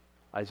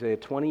 Isaiah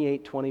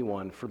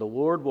 28:21, "For the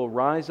Lord will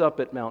rise up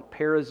at Mount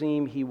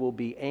Perazim, He will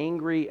be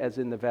angry as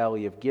in the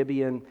valley of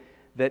Gibeon,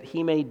 that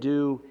He may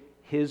do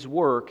His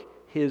work,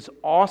 His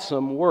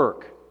awesome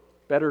work."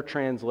 Better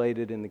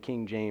translated in the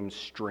King James,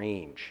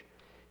 strange.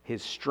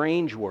 His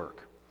strange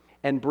work.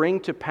 "And bring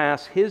to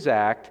pass His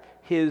act,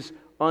 His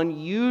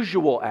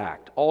unusual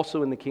act."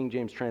 Also in the King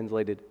James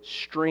translated,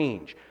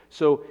 strange.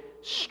 So,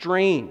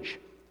 strange,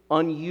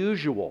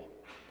 unusual.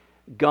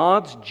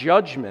 God's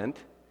judgment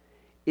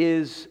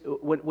is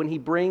when He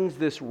brings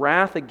this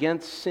wrath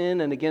against sin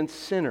and against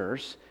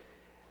sinners,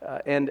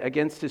 and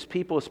against His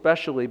people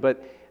especially,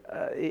 but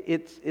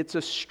it's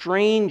a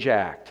strange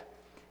act.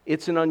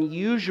 It's an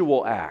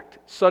unusual act,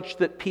 such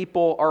that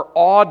people are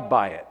awed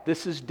by it.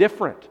 This is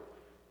different,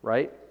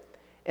 right?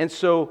 And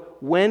so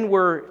when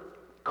we're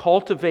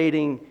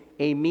cultivating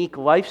a meek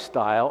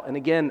lifestyle, and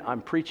again,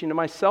 I'm preaching to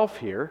myself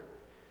here,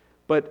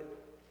 but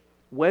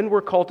when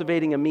we're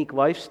cultivating a meek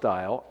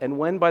lifestyle, and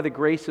when by the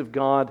grace of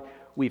God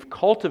we've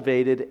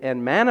cultivated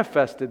and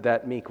manifested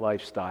that meek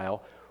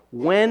lifestyle,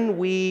 when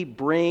we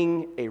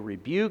bring a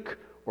rebuke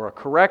or a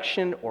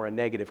correction or a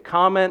negative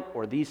comment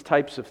or these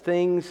types of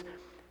things,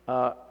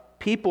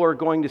 people are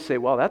going to say,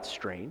 well, that's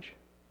strange.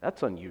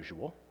 That's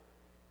unusual.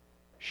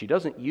 She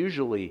doesn't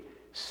usually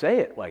say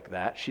it like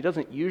that. She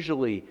doesn't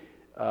usually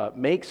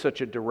make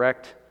such a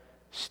direct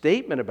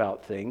statement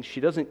about things. She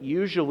doesn't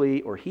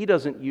usually, or he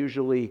doesn't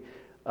usually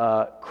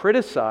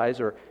criticize,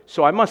 or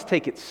so I must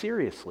take it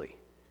seriously,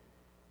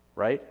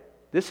 right?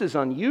 This is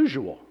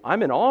unusual.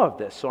 I'm in awe of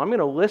this, so I'm going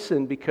to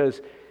listen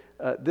because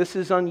this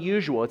is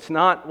unusual. It's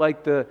not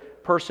like the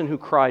person who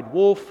cried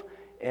wolf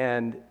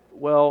and,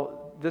 well,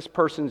 this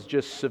person's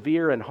just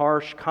severe and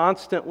harsh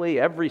constantly.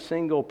 Every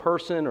single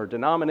person or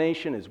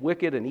denomination is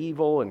wicked and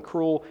evil and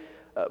cruel.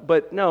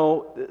 But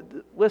no,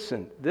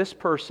 listen, this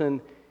person,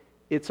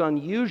 it's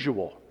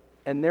unusual,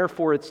 and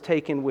therefore it's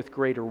taken with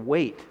greater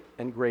weight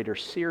and greater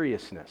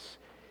seriousness.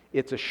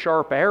 It's a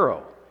sharp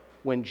arrow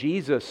when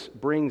Jesus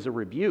brings a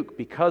rebuke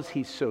because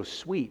He's so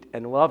sweet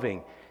and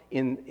loving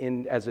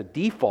in as a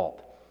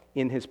default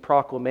in His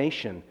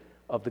proclamation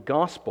of the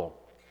gospel.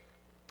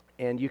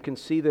 And you can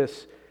see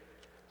this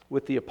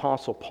with the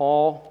Apostle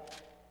Paul,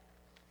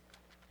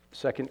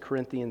 2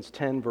 Corinthians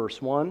 10, verse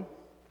 1.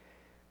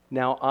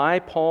 "Now I,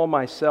 Paul,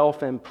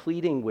 myself am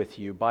pleading with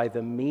you by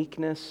the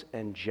meekness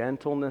and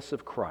gentleness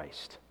of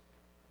Christ."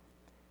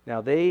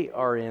 Now they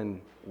are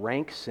in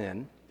rank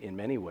sin in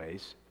many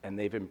ways, and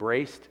they've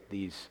embraced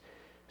these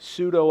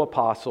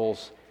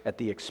pseudo-apostles at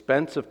the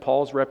expense of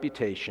Paul's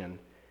reputation.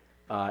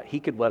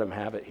 He could let them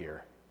have it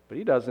here, but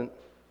he doesn't.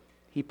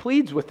 He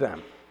pleads with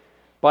them.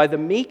 By the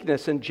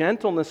meekness and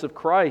gentleness of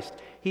Christ,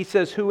 he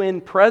says, "who in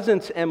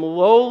presence am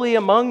lowly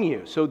among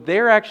you." So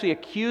they're actually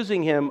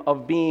accusing him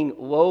of being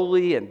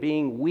lowly and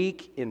being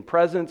weak in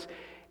presence.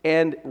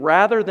 And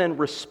rather than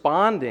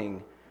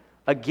responding,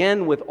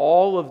 again, with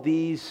all of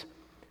these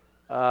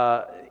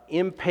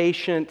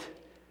impatient,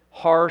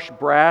 harsh,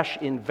 brash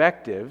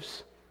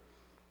invectives,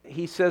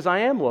 he says, "I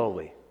am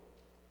lowly.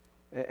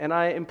 And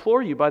I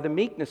implore you by the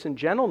meekness and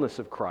gentleness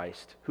of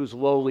Christ, who's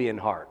lowly in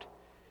heart.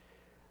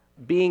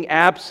 Being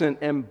absent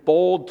and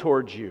bold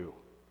towards you,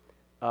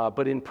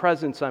 but in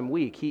presence I'm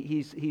weak."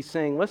 He's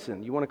saying,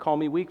 listen, you want to call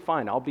me weak?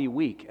 Fine, I'll be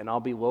weak, and I'll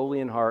be lowly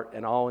in heart,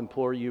 and I'll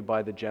implore you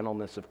by the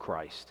gentleness of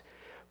Christ.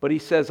 But he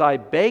says, "I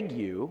beg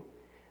you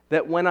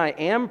that when I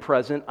am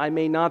present, I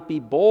may not be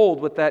bold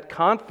with that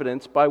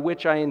confidence by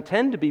which I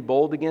intend to be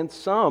bold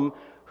against some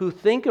who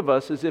think of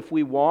us as if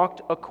we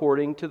walked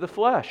according to the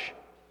flesh."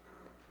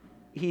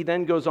 He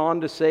then goes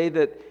on to say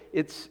that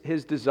it's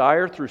his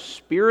desire through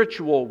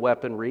spiritual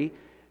weaponry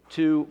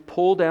to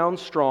pull down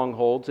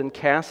strongholds and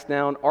cast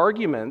down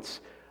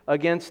arguments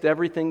against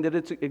everything that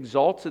it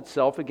exalts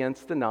itself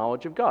against the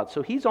knowledge of God.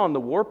 So he's on the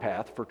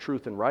warpath for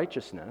truth and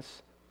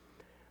righteousness,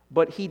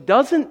 but he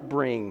doesn't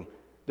bring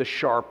the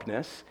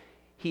sharpness.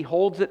 He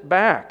holds it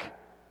back.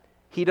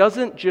 He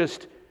doesn't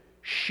just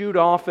shoot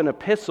off an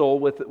epistle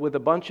with a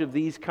bunch of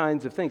these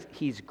kinds of things.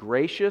 He's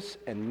gracious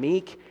and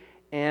meek,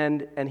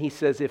 and he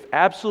says, if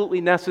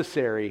absolutely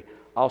necessary,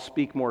 I'll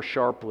speak more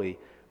sharply.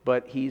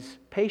 But he's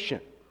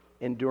patient,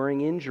 enduring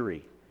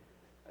injury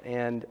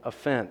and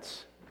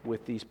offense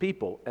with these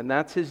people, and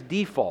that's his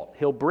default.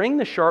 He'll bring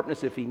the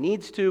sharpness if he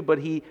needs to, but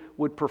he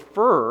would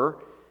prefer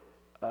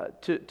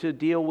to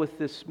deal with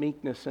this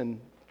meekness and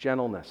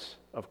gentleness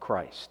of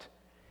Christ.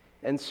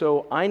 And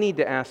so I need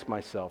to ask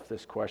myself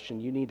this question.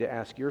 You need to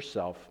ask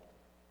yourself,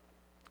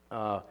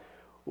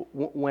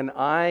 when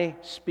I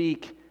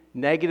speak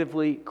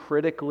negatively,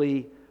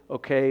 critically,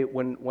 okay,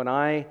 when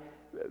I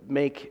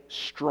make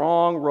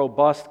strong,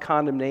 robust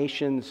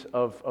condemnations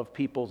of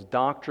people's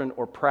doctrine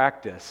or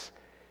practice,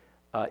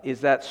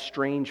 is that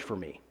strange for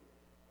me?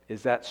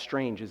 Is that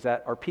strange?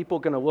 Are people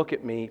going to look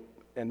at me,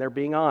 and they're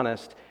being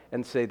honest,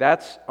 and say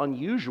that's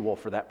unusual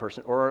for that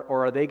person? Or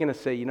are they going to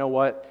say, you know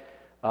what,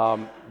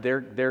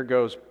 there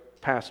goes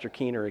Pastor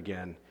Keener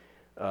again.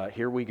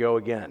 Here we go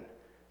again.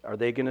 Are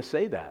they going to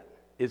say that?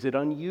 Is it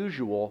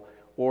unusual,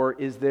 or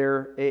is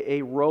there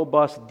a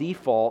robust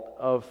default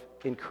of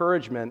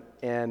encouragement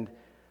and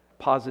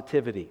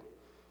positivity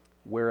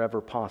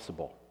wherever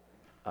possible?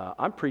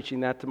 I'm preaching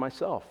that to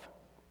myself.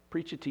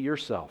 Preach it to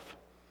yourself,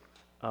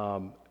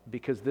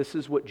 because this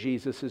is what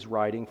Jesus is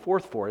writing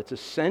forth for. It's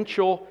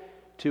essential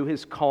to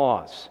his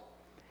cause.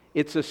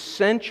 It's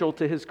essential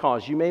to his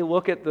cause. You may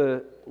look at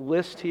the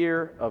list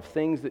here of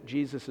things that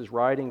Jesus is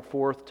writing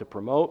forth to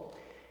promote,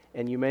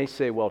 and you may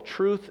say, well,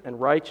 truth and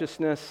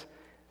righteousness,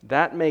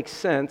 that makes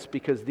sense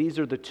because these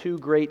are the two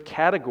great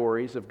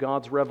categories of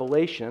God's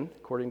revelation,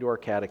 according to our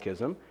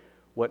catechism,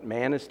 what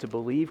man is to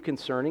believe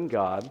concerning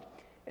God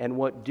and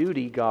what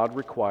duty God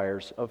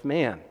requires of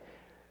man.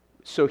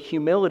 So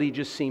humility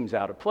just seems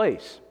out of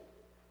place.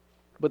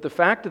 But the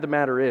fact of the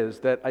matter is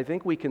that I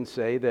think we can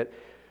say that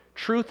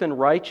truth and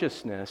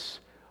righteousness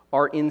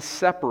are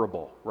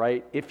inseparable,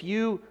 right? If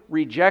you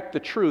reject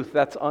the truth,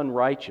 that's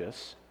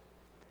unrighteous.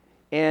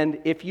 And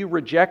if you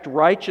reject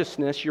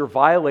righteousness, you're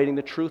violating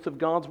the truth of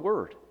God's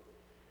word.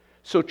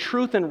 So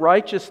truth and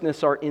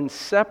righteousness are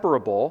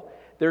inseparable.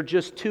 They're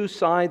just two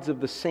sides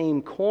of the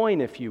same coin,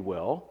 if you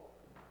will.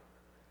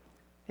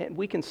 And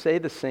we can say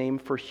the same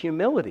for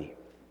humility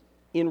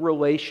in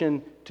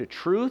relation to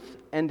truth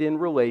and in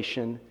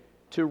relation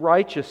to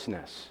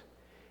righteousness.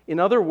 In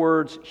other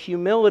words,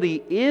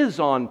 humility is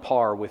on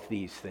par with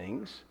these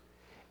things.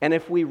 And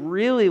if we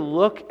really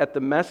look at the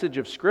message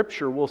of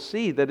Scripture, we'll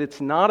see that it's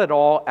not at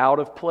all out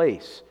of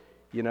place.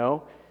 You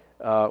know,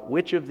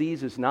 which of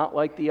these is not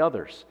like the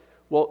others?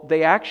 Well,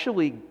 they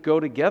actually go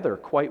together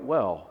quite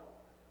well,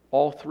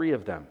 all three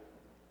of them.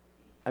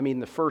 I mean,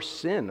 the first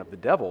sin of the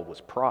devil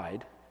was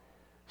pride.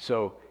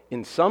 So,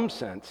 in some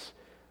sense,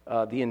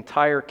 the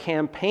entire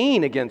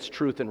campaign against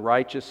truth and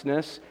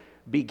righteousness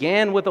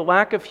began with a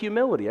lack of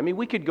humility. I mean,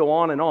 we could go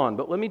on,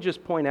 but let me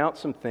just point out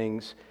some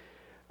things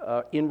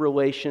in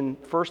relation,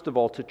 first of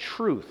all, to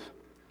truth.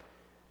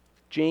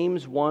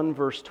 James 1,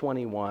 verse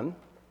 21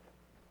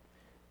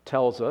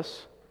 tells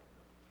us,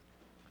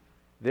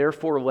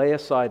 "Therefore lay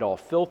aside all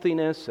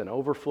filthiness and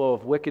overflow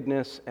of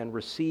wickedness, and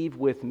receive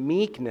with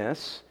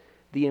meekness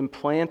the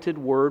implanted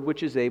word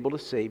which is able to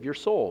save your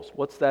souls."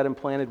 What's that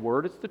implanted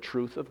word? It's the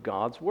truth of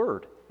God's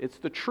word. It's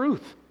the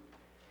truth.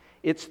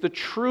 It's the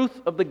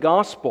truth of the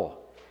gospel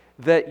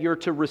that you're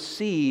to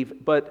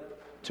receive, but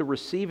to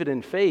receive it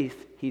in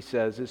faith, he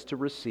says, is to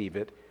receive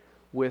it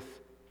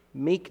with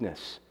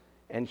meekness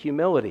and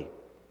humility.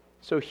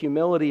 So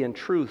humility and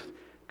truth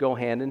go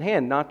hand in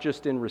hand, not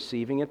just in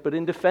receiving it, but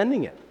in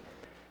defending it.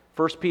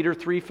 1 Peter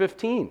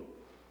 3:15,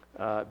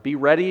 be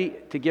ready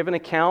to give an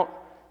account,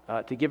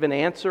 to give an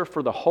answer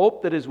for the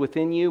hope that is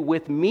within you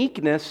with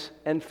meekness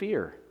and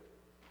fear.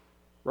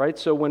 Right?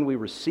 So when we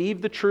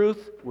receive the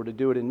truth, we're to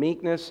do it in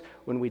meekness.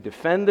 When we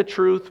defend the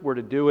truth, we're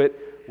to do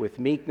it with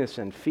meekness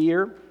and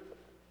fear.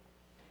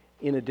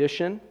 In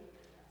addition,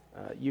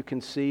 you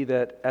can see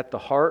that at the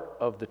heart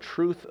of the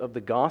truth of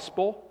the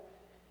gospel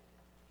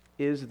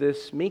is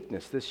this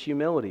meekness, this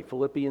humility.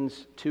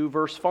 Philippians 2,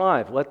 verse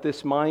 5, "Let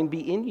this mind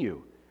be in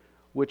you,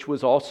 which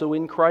was also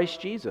in Christ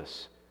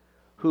Jesus,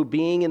 who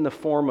being in the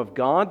form of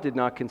God did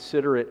not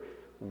consider it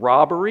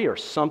robbery or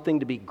something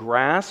to be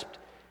grasped,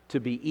 to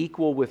be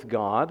equal with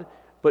God,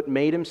 but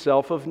made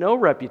himself of no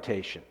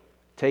reputation,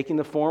 taking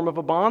the form of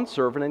a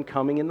bondservant and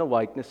coming in the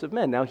likeness of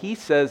men." Now he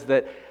says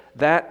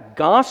that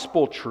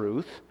gospel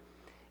truth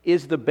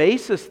is the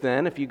basis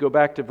then, if you go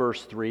back to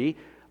verse 3,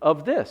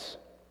 of this.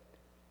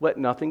 "Let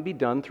nothing be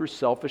done through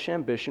selfish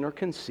ambition or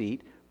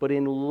conceit, but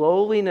in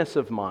lowliness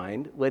of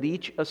mind, let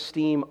each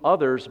esteem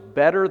others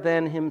better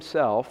than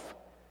himself.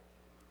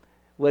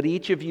 Let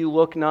each of you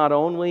look not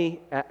only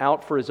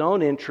out for his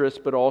own interests,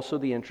 but also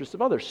the interests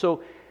of others."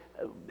 So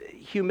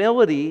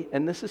humility,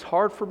 and this is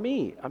hard for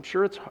me, I'm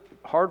sure it's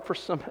hard for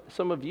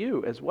some of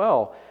you as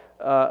well,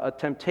 a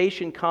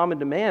temptation common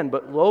to man,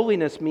 but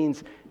lowliness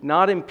means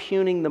not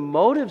impugning the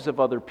motives of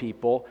other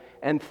people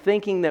and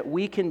thinking that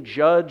we can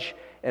judge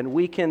and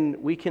we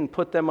can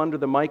put them under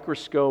the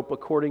microscope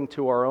according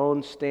to our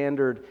own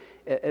standard.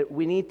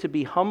 We need to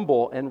be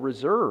humble and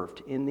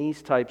reserved in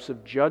these types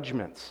of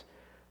judgments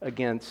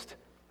against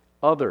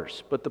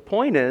others. But the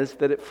point is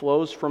that it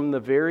flows from the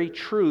very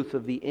truth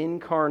of the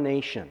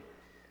incarnation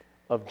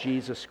of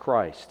Jesus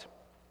Christ.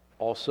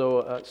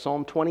 Also,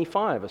 Psalm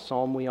 25, a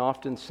psalm we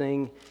often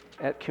sing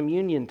at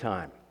communion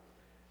time.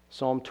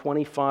 Psalm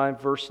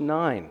 25, verse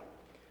 9.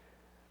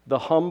 The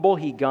humble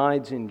he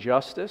guides in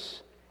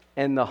justice,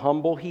 and the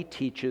humble he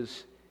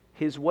teaches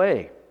his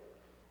way.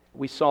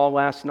 We saw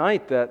last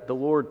night that the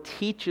Lord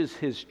teaches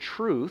his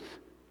truth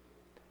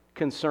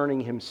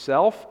concerning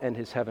himself and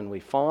his heavenly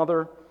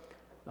Father.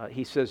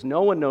 He says,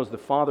 no one knows the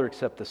Father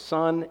except the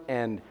Son,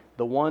 and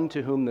the one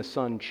to whom the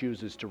Son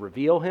chooses to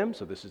reveal him.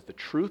 So this is the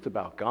truth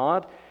about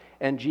God.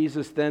 And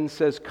Jesus then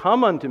says,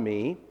 come unto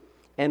me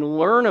and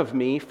learn of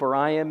me, for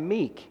I am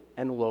meek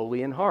and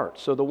lowly in heart.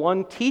 So the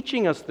one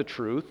teaching us the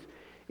truth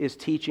is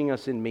teaching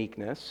us in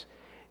meekness.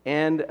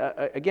 And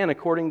again,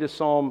 according to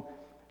Psalm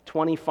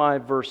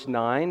 25, verse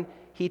 9,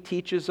 he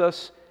teaches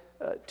us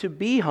to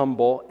be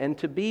humble and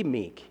to be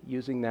meek,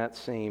 using that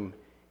same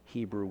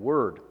Hebrew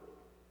word.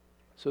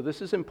 So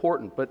this is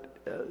important, but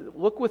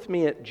look with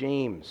me at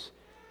James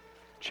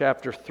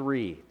chapter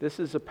 3. This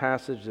is a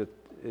passage that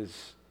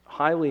is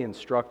highly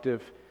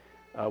instructive.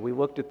 We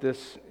looked at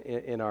this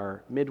in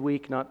our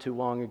midweek not too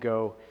long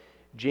ago.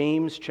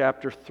 James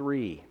chapter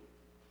 3.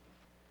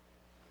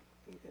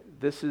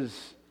 This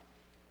is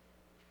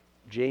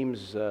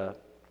James'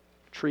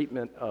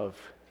 treatment of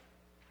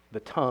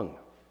the tongue.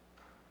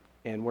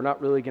 And we're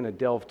not really going to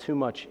delve too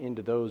much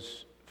into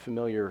those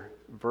familiar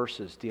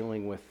verses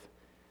dealing with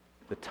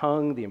the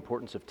tongue, the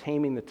importance of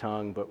taming the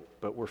tongue,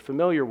 but we're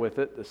familiar with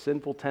it, the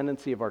sinful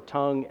tendency of our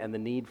tongue and the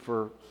need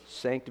for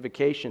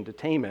sanctification to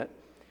tame it.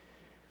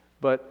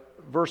 But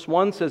verse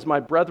 1 says, my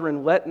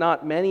brethren, let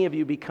not many of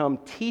you become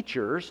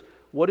teachers.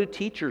 What do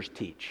teachers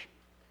teach?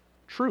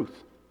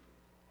 Truth,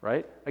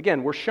 right?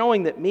 Again, we're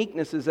showing that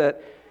meekness is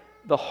at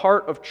the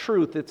heart of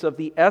truth. It's of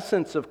the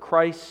essence of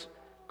Christ's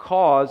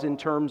cause in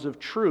terms of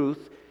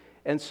truth.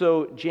 And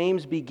so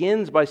James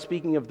begins by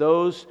speaking of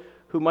those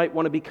who might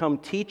want to become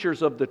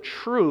teachers of the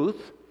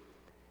truth,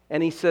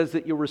 and he says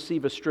that you'll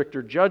receive a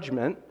stricter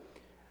judgment.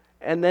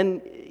 And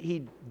then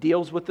he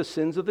deals with the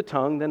sins of the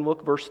tongue. Then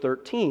look, verse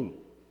 13.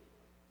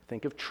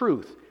 Think of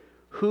truth.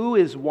 Who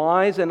is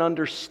wise and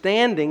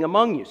understanding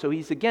among you? So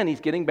he's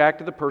getting back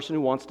to the person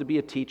who wants to be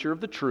a teacher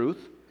of the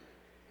truth.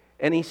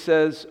 And he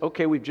says,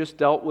 okay, we've just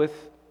dealt with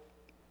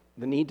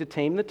the need to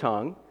tame the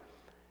tongue.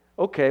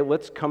 Okay,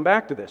 let's come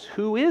back to this.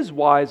 Who is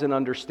wise and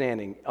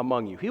understanding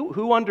among you?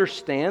 Who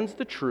understands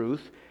the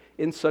truth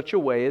in such a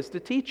way as to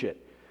teach it?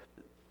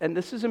 And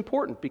this is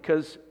important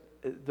because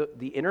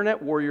the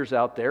internet warriors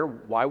out there,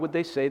 why would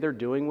they say they're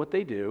doing what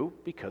they do?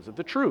 Because of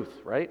the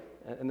truth, right?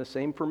 And the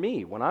same for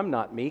me. When I'm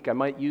not meek, I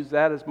might use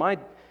that as my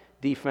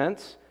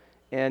defense,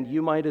 and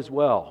you might as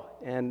well.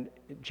 And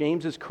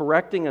James is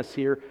correcting us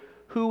here.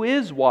 Who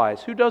is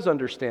wise? Who does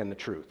understand the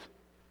truth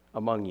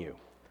among you?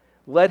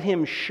 Let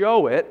him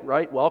show it,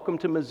 right? Welcome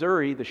to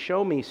Missouri, the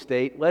show me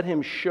state. Let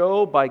him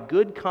show by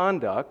good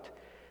conduct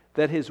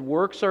that his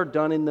works are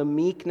done in the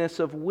meekness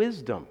of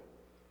wisdom.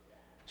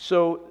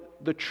 So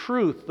the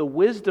truth, the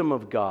wisdom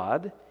of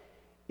God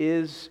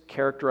is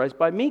characterized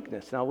by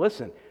meekness. Now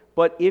listen,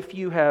 but if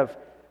you have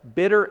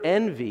bitter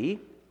envy,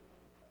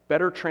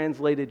 better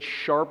translated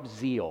sharp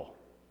zeal.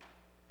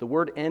 The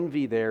word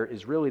envy there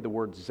is really the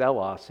word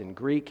zelos in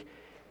Greek,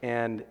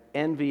 and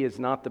envy is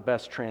not the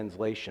best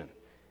translation.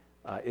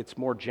 It's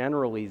more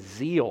generally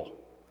zeal.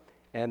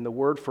 And the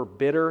word for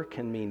bitter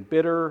can mean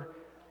bitter,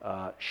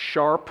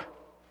 sharp.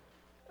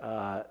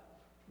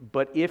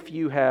 But if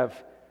you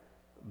have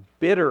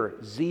bitter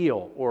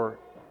zeal or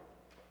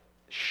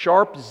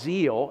sharp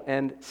zeal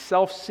and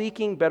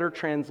self-seeking, better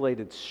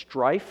translated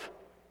strife,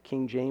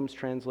 King James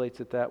translates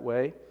it that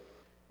way,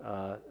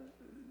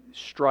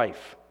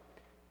 strife.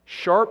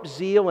 Sharp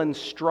zeal and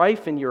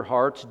strife in your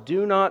hearts,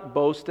 do not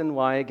boast and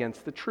lie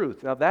against the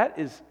truth. Now that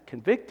is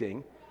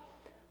convicting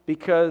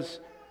because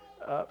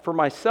for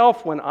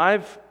myself, when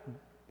I've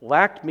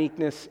lacked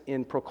meekness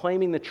in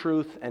proclaiming the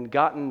truth and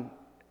gotten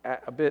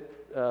a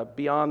bit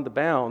beyond the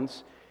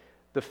bounds,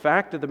 the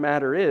fact of the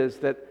matter is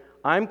that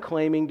I'm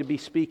claiming to be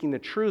speaking the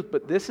truth,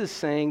 but this is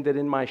saying that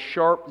in my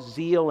sharp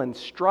zeal and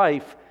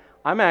strife,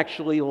 I'm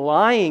actually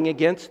lying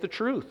against the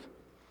truth.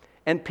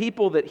 And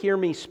people that hear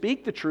me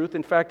speak the truth,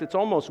 in fact, it's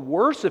almost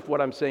worse if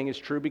what I'm saying is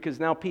true, because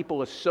now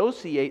people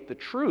associate the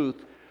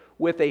truth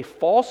with a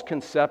false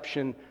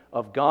conception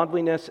of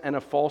godliness and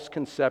a false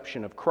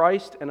conception of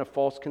Christ and a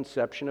false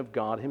conception of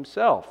God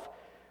Himself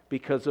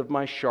because of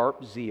my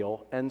sharp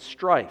zeal and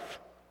strife.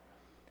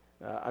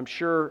 I'm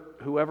sure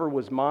whoever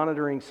was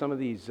monitoring some of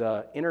these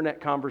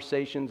internet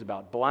conversations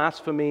about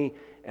blasphemy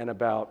and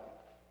about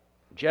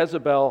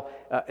Jezebel,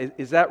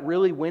 is that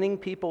really winning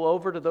people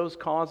over to those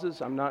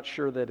causes? I'm not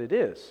sure that it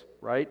is,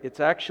 right? It's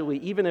actually,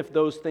 even if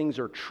those things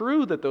are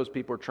true that those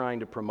people are trying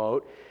to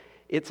promote,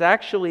 it's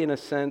actually, in a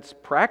sense,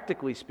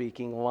 practically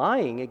speaking,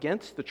 lying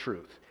against the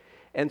truth.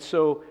 And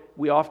so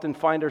we often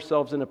find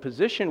ourselves in a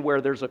position where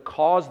there's a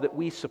cause that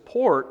we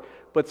support,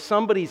 but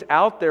somebody's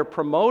out there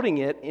promoting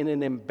it in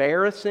an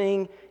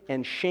embarrassing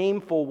and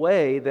shameful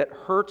way that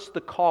hurts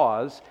the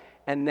cause,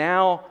 and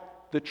now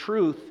the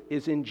truth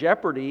is in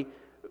jeopardy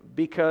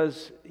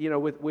because,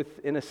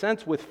 in a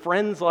sense, with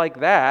friends like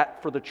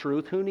that for the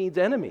truth, who needs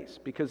enemies?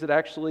 Because it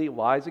actually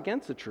lies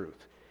against the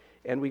truth.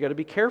 And we got to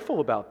be careful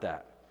about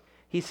that.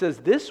 He says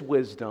this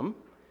wisdom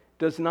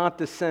does not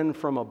descend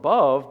from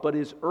above, but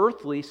is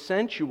earthly,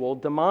 sensual,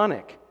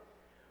 demonic.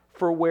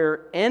 For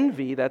where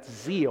envy, that's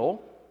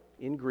zeal,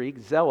 in Greek,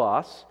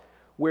 zelos,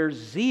 where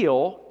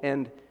zeal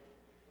and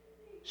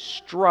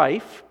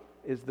strife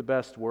is the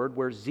best word,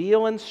 where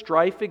zeal and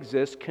strife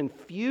exist,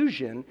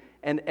 confusion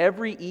and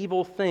every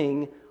evil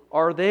thing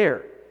are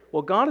there.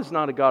 Well, God is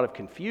not a God of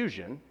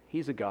confusion.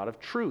 He's a God of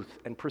truth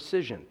and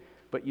precision.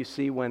 But you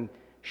see, when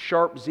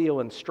sharp zeal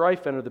and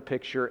strife enter the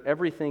picture,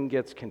 everything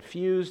gets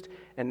confused,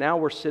 and now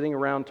we're sitting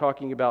around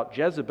talking about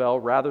Jezebel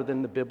rather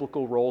than the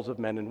biblical roles of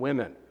men and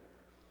women.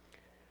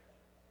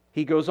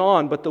 He goes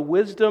on, but the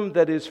wisdom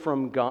that is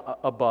from God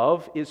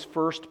above is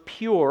first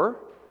pure.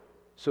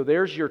 So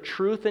there's your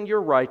truth and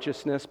your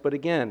righteousness, but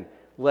again,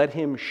 let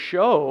him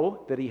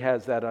show that he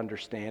has that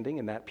understanding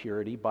and that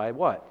purity by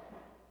what?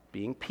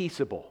 Being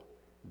peaceable,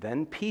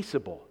 then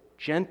peaceable,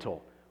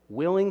 gentle,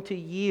 willing to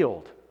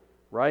yield,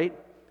 right?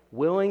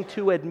 Willing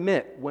to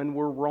admit when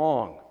we're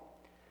wrong,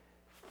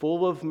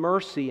 full of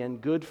mercy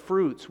and good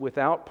fruits,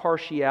 without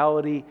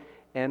partiality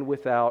and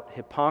without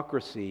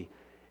hypocrisy.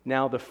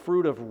 Now the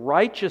fruit of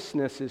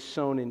righteousness is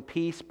sown in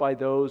peace by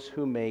those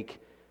who make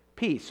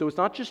peace. So it's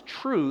not just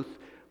truth,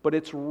 but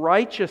it's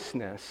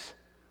righteousness,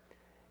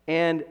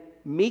 and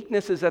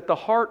meekness is at the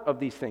heart of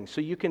these things.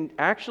 So you can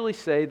actually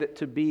say that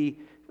to be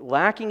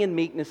lacking in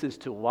meekness is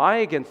to lie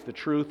against the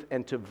truth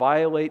and to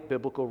violate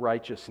biblical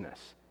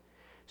righteousness.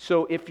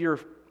 So if you're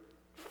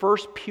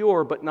first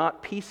pure but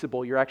not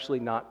peaceable, you're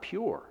actually not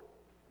pure.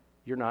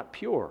 You're not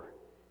pure.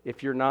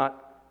 If you're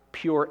not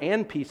pure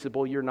and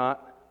peaceable, you're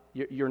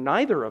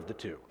neither of the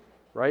two,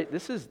 right?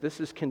 This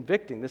is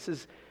convicting. This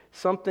is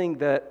something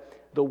that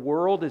the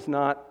world is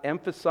not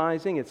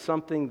emphasizing. It's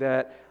something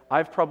that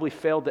I've probably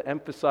failed to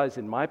emphasize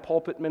in my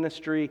pulpit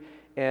ministry,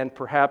 and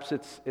perhaps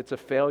it's a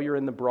failure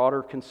in the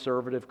broader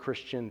conservative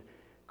Christian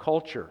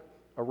culture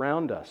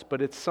around us.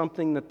 But it's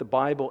something that the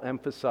Bible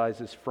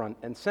emphasizes front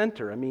and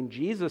center. I mean,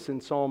 Jesus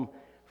in Psalm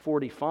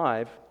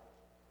 45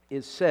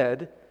 is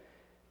said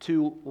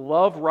to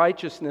love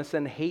righteousness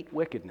and hate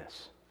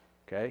wickedness.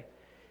 Okay?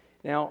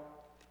 Now,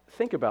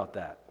 think about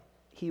that.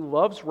 He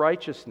loves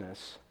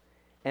righteousness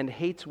and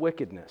hates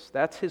wickedness.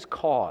 That's his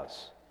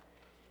cause.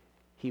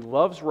 He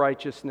loves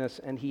righteousness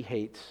and he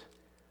hates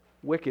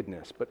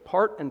wickedness. But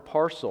part and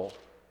parcel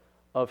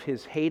of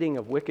his hating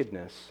of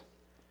wickedness,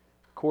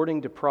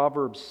 according to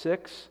Proverbs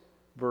 6,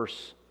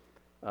 verse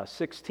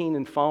 16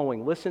 and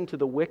following, listen to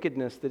the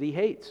wickedness that he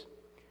hates.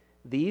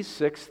 These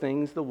 6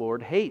 things the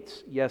Lord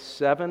hates. Yes,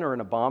 7 are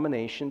an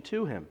abomination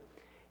to him.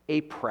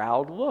 A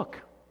proud look.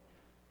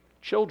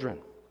 Children,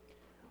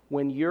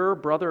 when your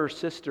brother or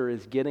sister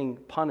is getting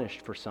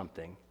punished for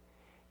something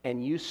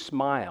and you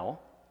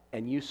smile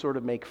and you sort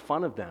of make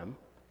fun of them,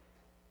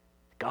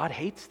 God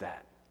hates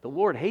that. The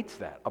Lord hates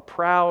that. A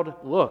proud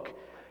look,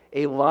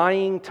 a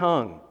lying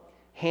tongue,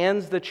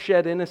 hands that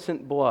shed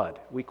innocent blood.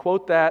 We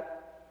quote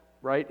that,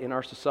 right, in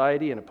our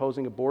society in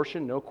opposing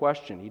abortion, no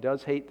question. He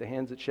does hate the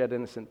hands that shed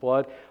innocent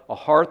blood. A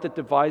heart that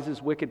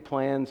devises wicked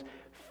plans,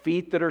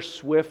 feet that are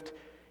swift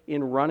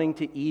in running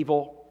to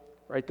evil,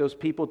 right? Those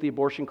people at the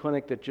abortion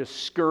clinic that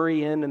just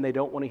scurry in and they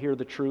don't want to hear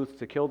the truth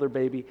to kill their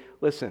baby.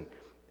 Listen,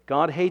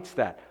 God hates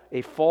that.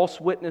 A false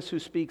witness who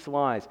speaks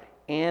lies,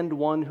 and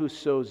one who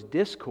sows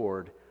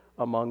discord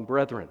among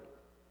brethren.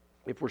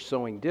 If we're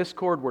sowing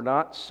discord, we're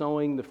not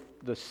sowing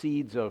the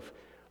seeds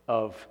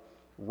of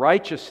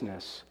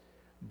righteousness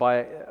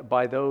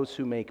by those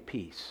who make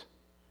peace,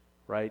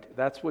 right?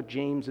 That's what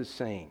James is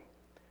saying.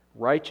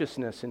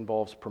 Righteousness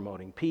involves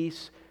promoting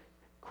peace.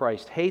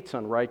 Christ hates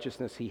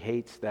unrighteousness. He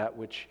hates that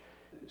which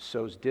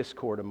sows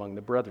discord among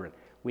the brethren.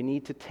 We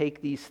need to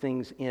take these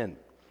things in.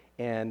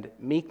 And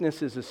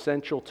meekness is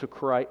essential to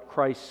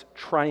Christ's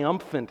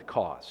triumphant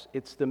cause.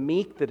 It's the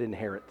meek that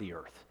inherit the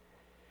earth.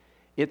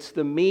 It's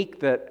the meek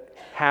that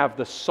have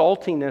the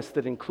saltiness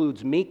that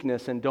includes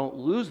meekness and don't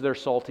lose their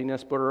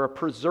saltiness, but are a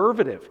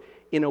preservative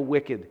in a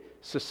wicked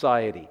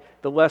society.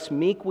 The less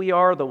meek we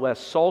are, the less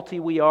salty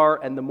we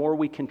are, and the more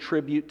we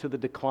contribute to the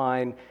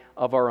decline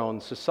of our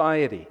own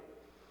society.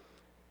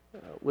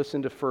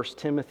 Listen to 1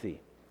 Timothy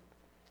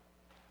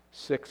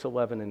 6,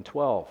 11, and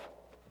 12.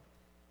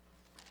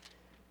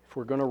 If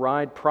we're going to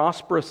ride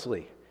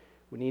prosperously,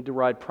 we need to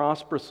ride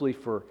prosperously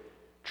for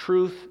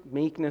truth,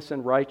 meekness,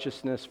 and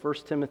righteousness. 1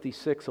 Timothy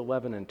 6,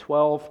 11, and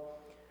 12.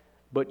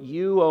 But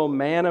you, O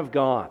man of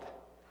God,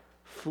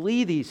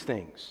 flee these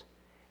things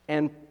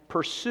and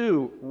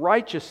pursue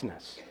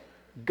righteousness,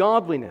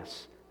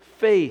 godliness,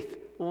 faith,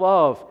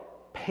 love,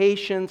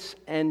 patience,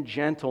 and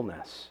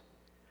gentleness.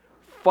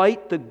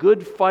 Fight the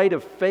good fight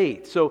of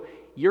faith. So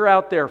you're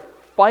out there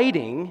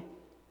fighting,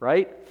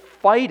 right?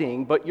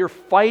 Fighting, but you're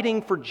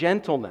fighting for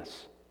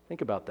gentleness.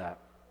 Think about that.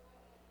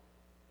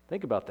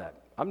 Think about that.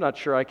 I'm not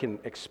sure I can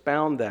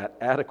expound that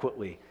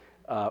adequately.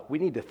 We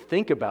need to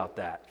think about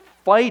that.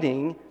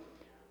 Fighting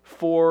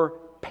for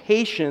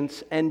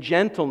patience and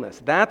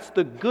gentleness. That's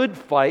the good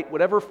fight.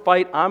 Whatever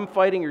fight I'm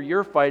fighting or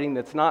you're fighting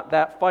that's not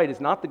that fight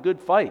is not the good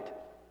fight.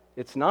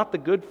 It's not the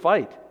good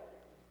fight.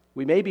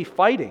 We may be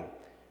fighting,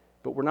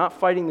 but we're not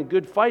fighting the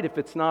good fight if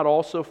it's not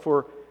also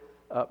for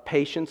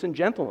patience and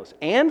gentleness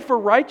and for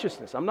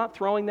righteousness. I'm not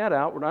throwing that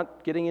out. We're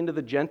not getting into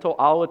the gentle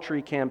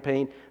olatry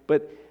campaign,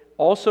 but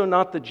also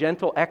not the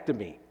gentle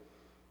ectomy.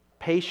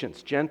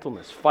 Patience,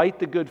 gentleness, fight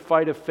the good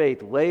fight of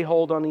faith, lay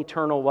hold on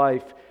eternal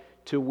life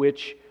to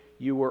which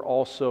you were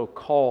also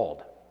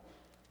called.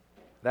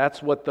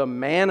 That's what the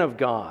man of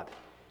God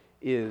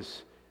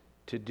is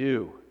to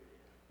do.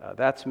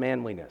 That's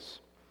manliness.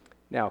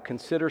 Now,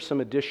 consider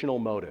some additional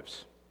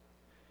motives.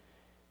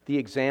 The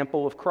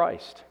example of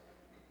Christ,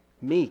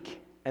 meek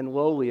and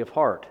lowly of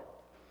heart,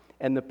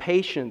 and the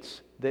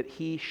patience that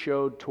he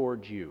showed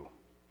toward you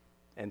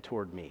and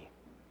toward me.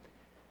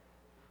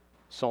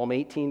 Psalm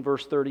 18,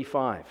 verse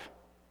 35.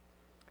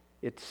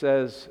 It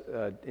says,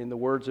 in the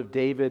words of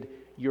David,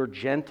 "Your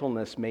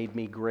gentleness made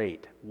me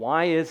great."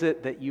 Why is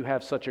it that you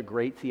have such a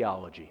great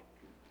theology?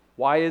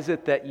 Why is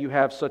it that you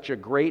have such a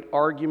great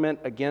argument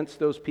against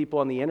those people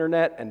on the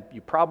internet? And you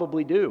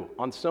probably do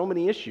on so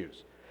many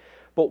issues.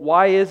 But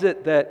why is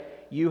it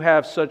that you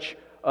have such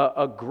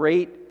a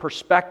great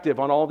perspective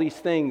on all these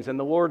things, and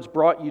the Lord's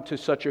brought you to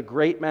such a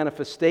great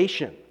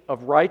manifestation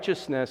of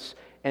righteousness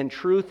and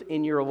truth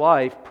in your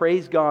life?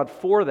 Praise God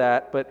for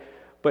that.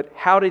 But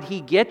how did he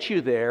get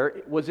you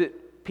there? Was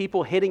it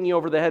people hitting you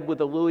over the head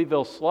with a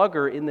Louisville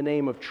Slugger in the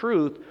name of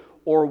truth,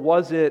 or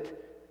was it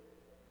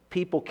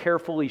people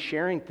carefully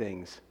sharing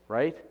things,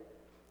 right?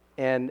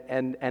 And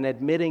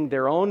admitting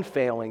their own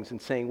failings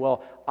and saying,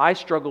 well, I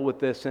struggle with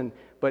this,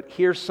 but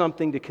here's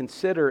something to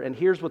consider, and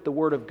here's what the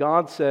Word of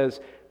God says.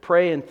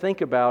 Pray and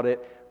think about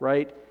it,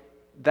 right?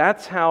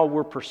 That's how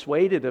we're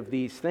persuaded of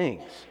these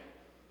things,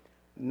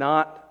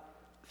 not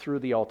through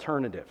the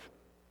alternative.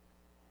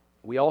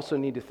 We also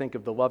need to think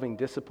of the loving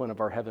discipline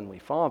of our Heavenly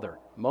Father.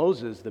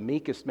 Moses, the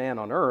meekest man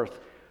on earth,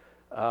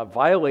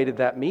 violated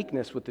that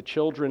meekness with the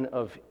children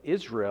of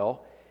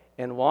Israel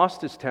and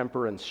lost his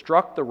temper and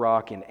struck the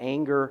rock in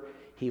anger.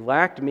 He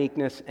lacked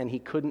meekness and he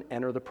couldn't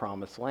enter the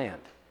promised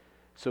land.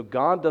 So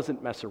God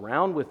doesn't mess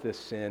around with this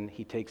sin.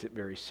 He takes it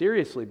very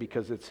seriously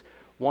because it's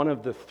one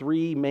of the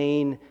three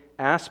main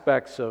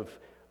aspects of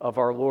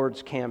our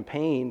Lord's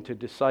campaign to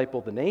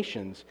disciple the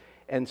nations.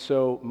 And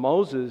so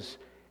Moses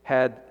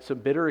had some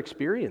bitter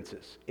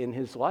experiences in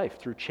his life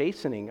through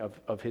chastening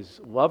of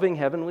his loving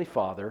Heavenly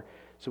Father.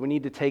 So we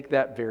need to take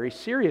that very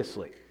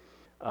seriously.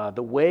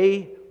 The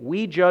way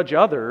we judge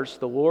others,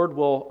 the Lord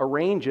will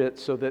arrange it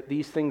so that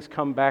these things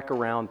come back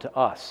around to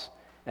us.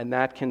 And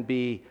that can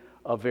be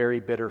a very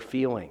bitter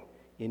feeling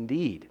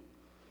indeed.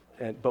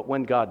 But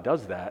when God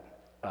does that,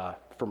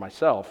 for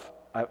myself,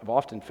 I've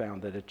often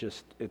found that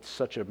it's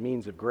such a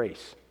means of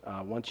grace.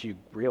 Once you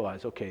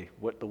realize, okay,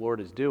 what the Lord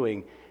is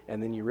doing,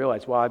 and then you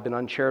realize, well, I've been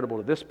uncharitable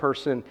to this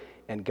person,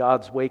 and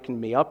God's waking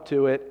me up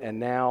to it, and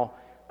now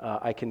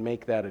I can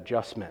make that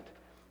adjustment.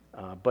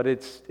 But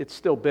it's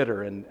still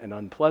bitter and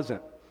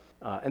unpleasant.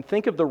 And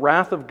think of the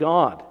wrath of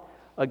God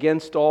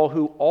against all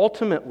who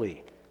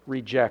ultimately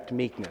reject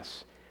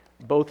meekness,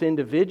 both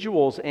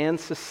individuals and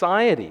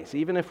societies.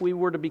 Even if we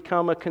were to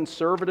become a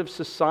conservative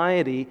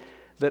society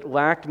that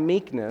lacked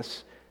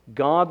meekness,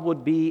 God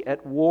would be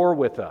at war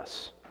with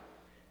us.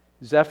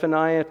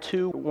 Zephaniah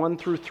 2, 1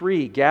 through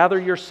 3, "Gather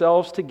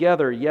yourselves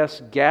together,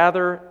 yes,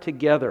 gather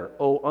together,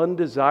 O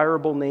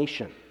undesirable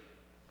nation,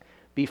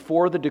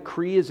 before the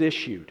decree is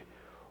issued,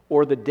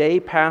 or the day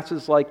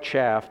passes like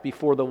chaff,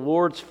 before the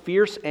Lord's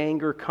fierce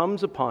anger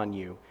comes upon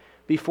you,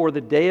 before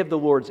the day of the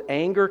Lord's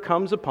anger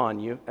comes upon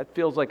you." That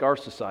feels like our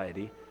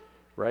society,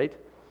 right?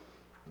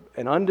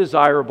 An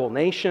undesirable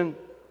nation,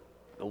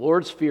 the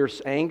Lord's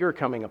fierce anger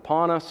coming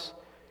upon us.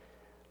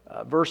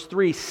 Verse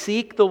 3,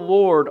 "Seek the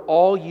Lord,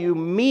 all you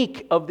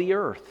meek of the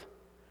earth,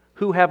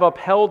 who have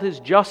upheld his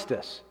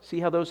justice." See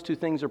how those two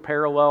things are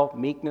parallel?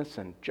 Meekness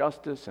and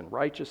justice and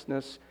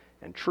righteousness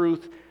and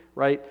truth,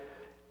 right?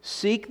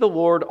 "Seek the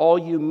Lord, all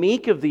you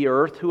meek of the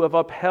earth, who have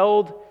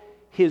upheld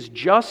his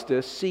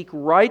justice. Seek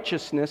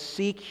righteousness,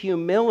 seek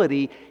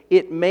humility.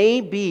 It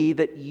may be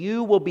that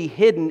you will be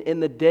hidden in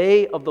the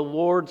day of the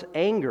Lord's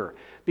anger."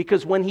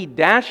 Because when he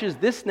dashes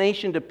this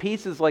nation to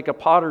pieces like a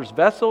potter's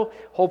vessel,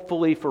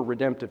 hopefully for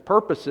redemptive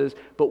purposes,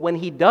 but when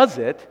he does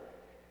it,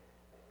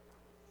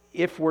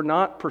 if we're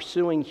not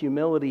pursuing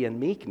humility and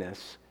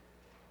meekness,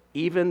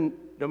 even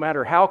no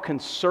matter how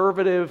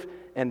conservative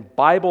and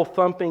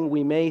Bible-thumping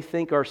we may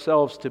think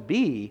ourselves to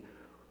be,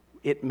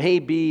 it may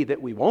be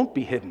that we won't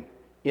be hidden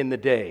in the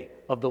day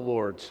of the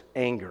Lord's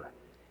anger.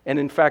 And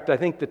in fact, I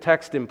think the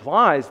text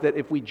implies that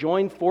if we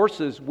join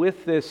forces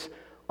with this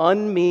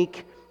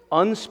unmeek,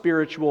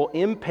 unspiritual,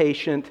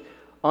 impatient,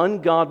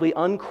 ungodly,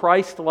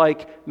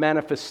 unchristlike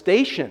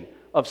manifestation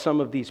of some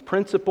of these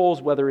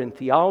principles, whether in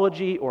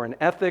theology or in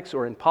ethics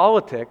or in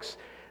politics,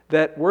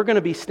 that we're going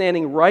to be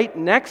standing right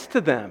next to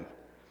them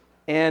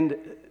and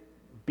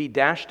be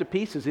dashed to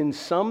pieces in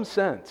some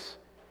sense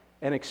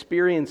and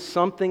experience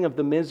something of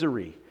the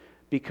misery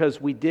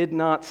because we did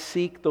not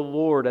seek the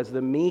Lord as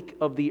the meek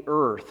of the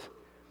earth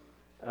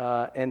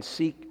and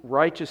seek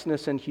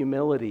righteousness and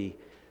humility,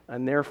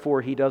 and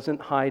therefore He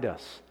doesn't hide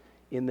us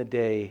in the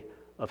day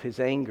of His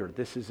anger.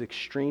 This is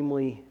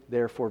extremely,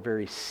 therefore,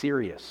 very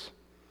serious.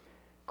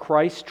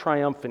 Christ's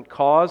triumphant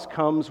cause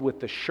comes with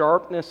the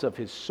sharpness of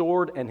His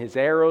sword and His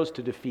arrows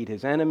to defeat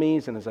His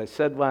enemies. And as I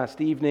said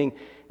last evening,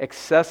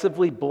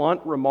 excessively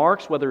blunt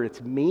remarks, whether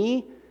it's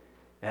me,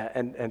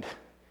 and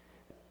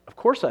of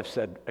course I've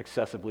said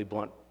excessively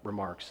blunt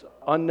remarks,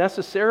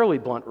 unnecessarily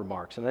blunt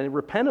remarks, and I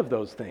repent of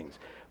those things.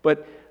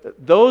 But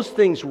those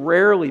things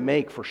rarely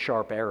make for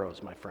sharp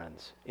arrows, my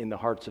friends, in the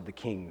hearts of the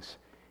king's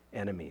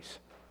enemies.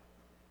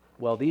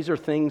 Well, these are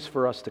things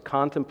for us to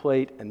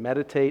contemplate and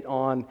meditate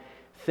on,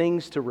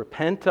 things to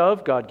repent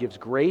of. God gives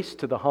grace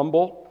to the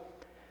humble.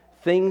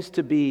 Things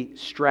to be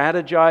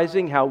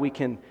strategizing, how we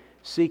can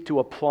seek to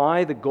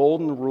apply the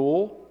golden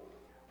rule,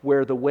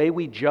 where the way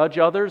we judge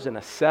others and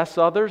assess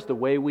others, the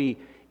way we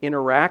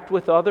interact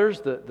with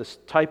others, the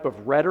type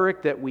of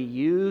rhetoric that we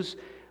use,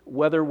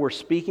 whether we're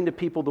speaking to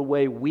people the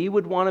way we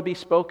would want to be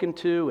spoken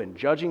to and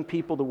judging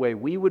people the way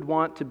we would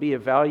want to be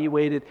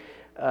evaluated,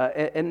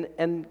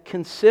 and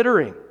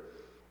considering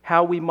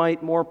how we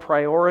might more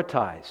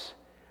prioritize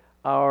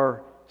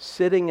our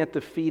sitting at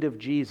the feet of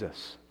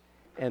Jesus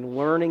and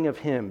learning of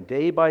Him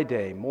day by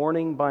day,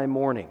 morning by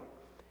morning,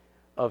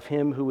 of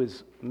Him who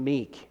is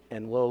meek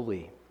and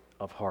lowly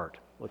of heart.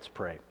 Let's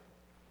pray.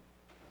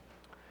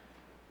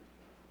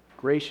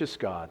 Gracious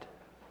God,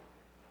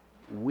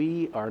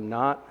 we are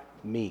not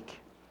meek.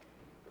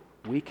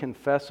 We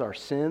confess our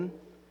sin.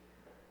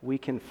 We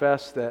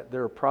confess that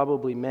there are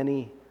probably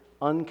many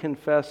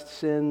unconfessed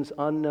sins,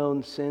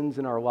 unknown sins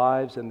in our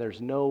lives, and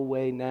there's no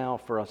way now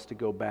for us to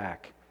go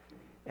back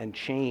and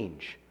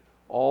change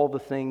all the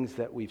things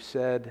that we've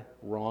said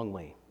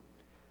wrongly.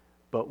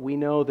 But we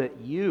know that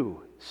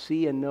You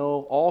see and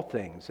know all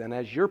things, and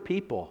as Your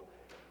people,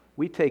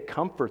 we take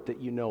comfort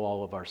that You know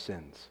all of our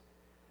sins,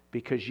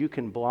 because You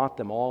can blot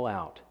them all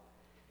out,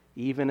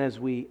 even as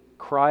we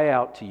cry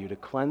out to You to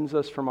cleanse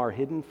us from our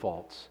hidden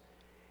faults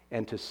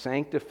and to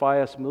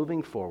sanctify us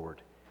moving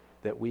forward,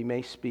 that we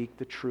may speak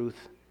the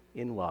truth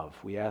in love.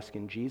 We ask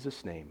in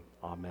Jesus' name,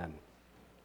 amen.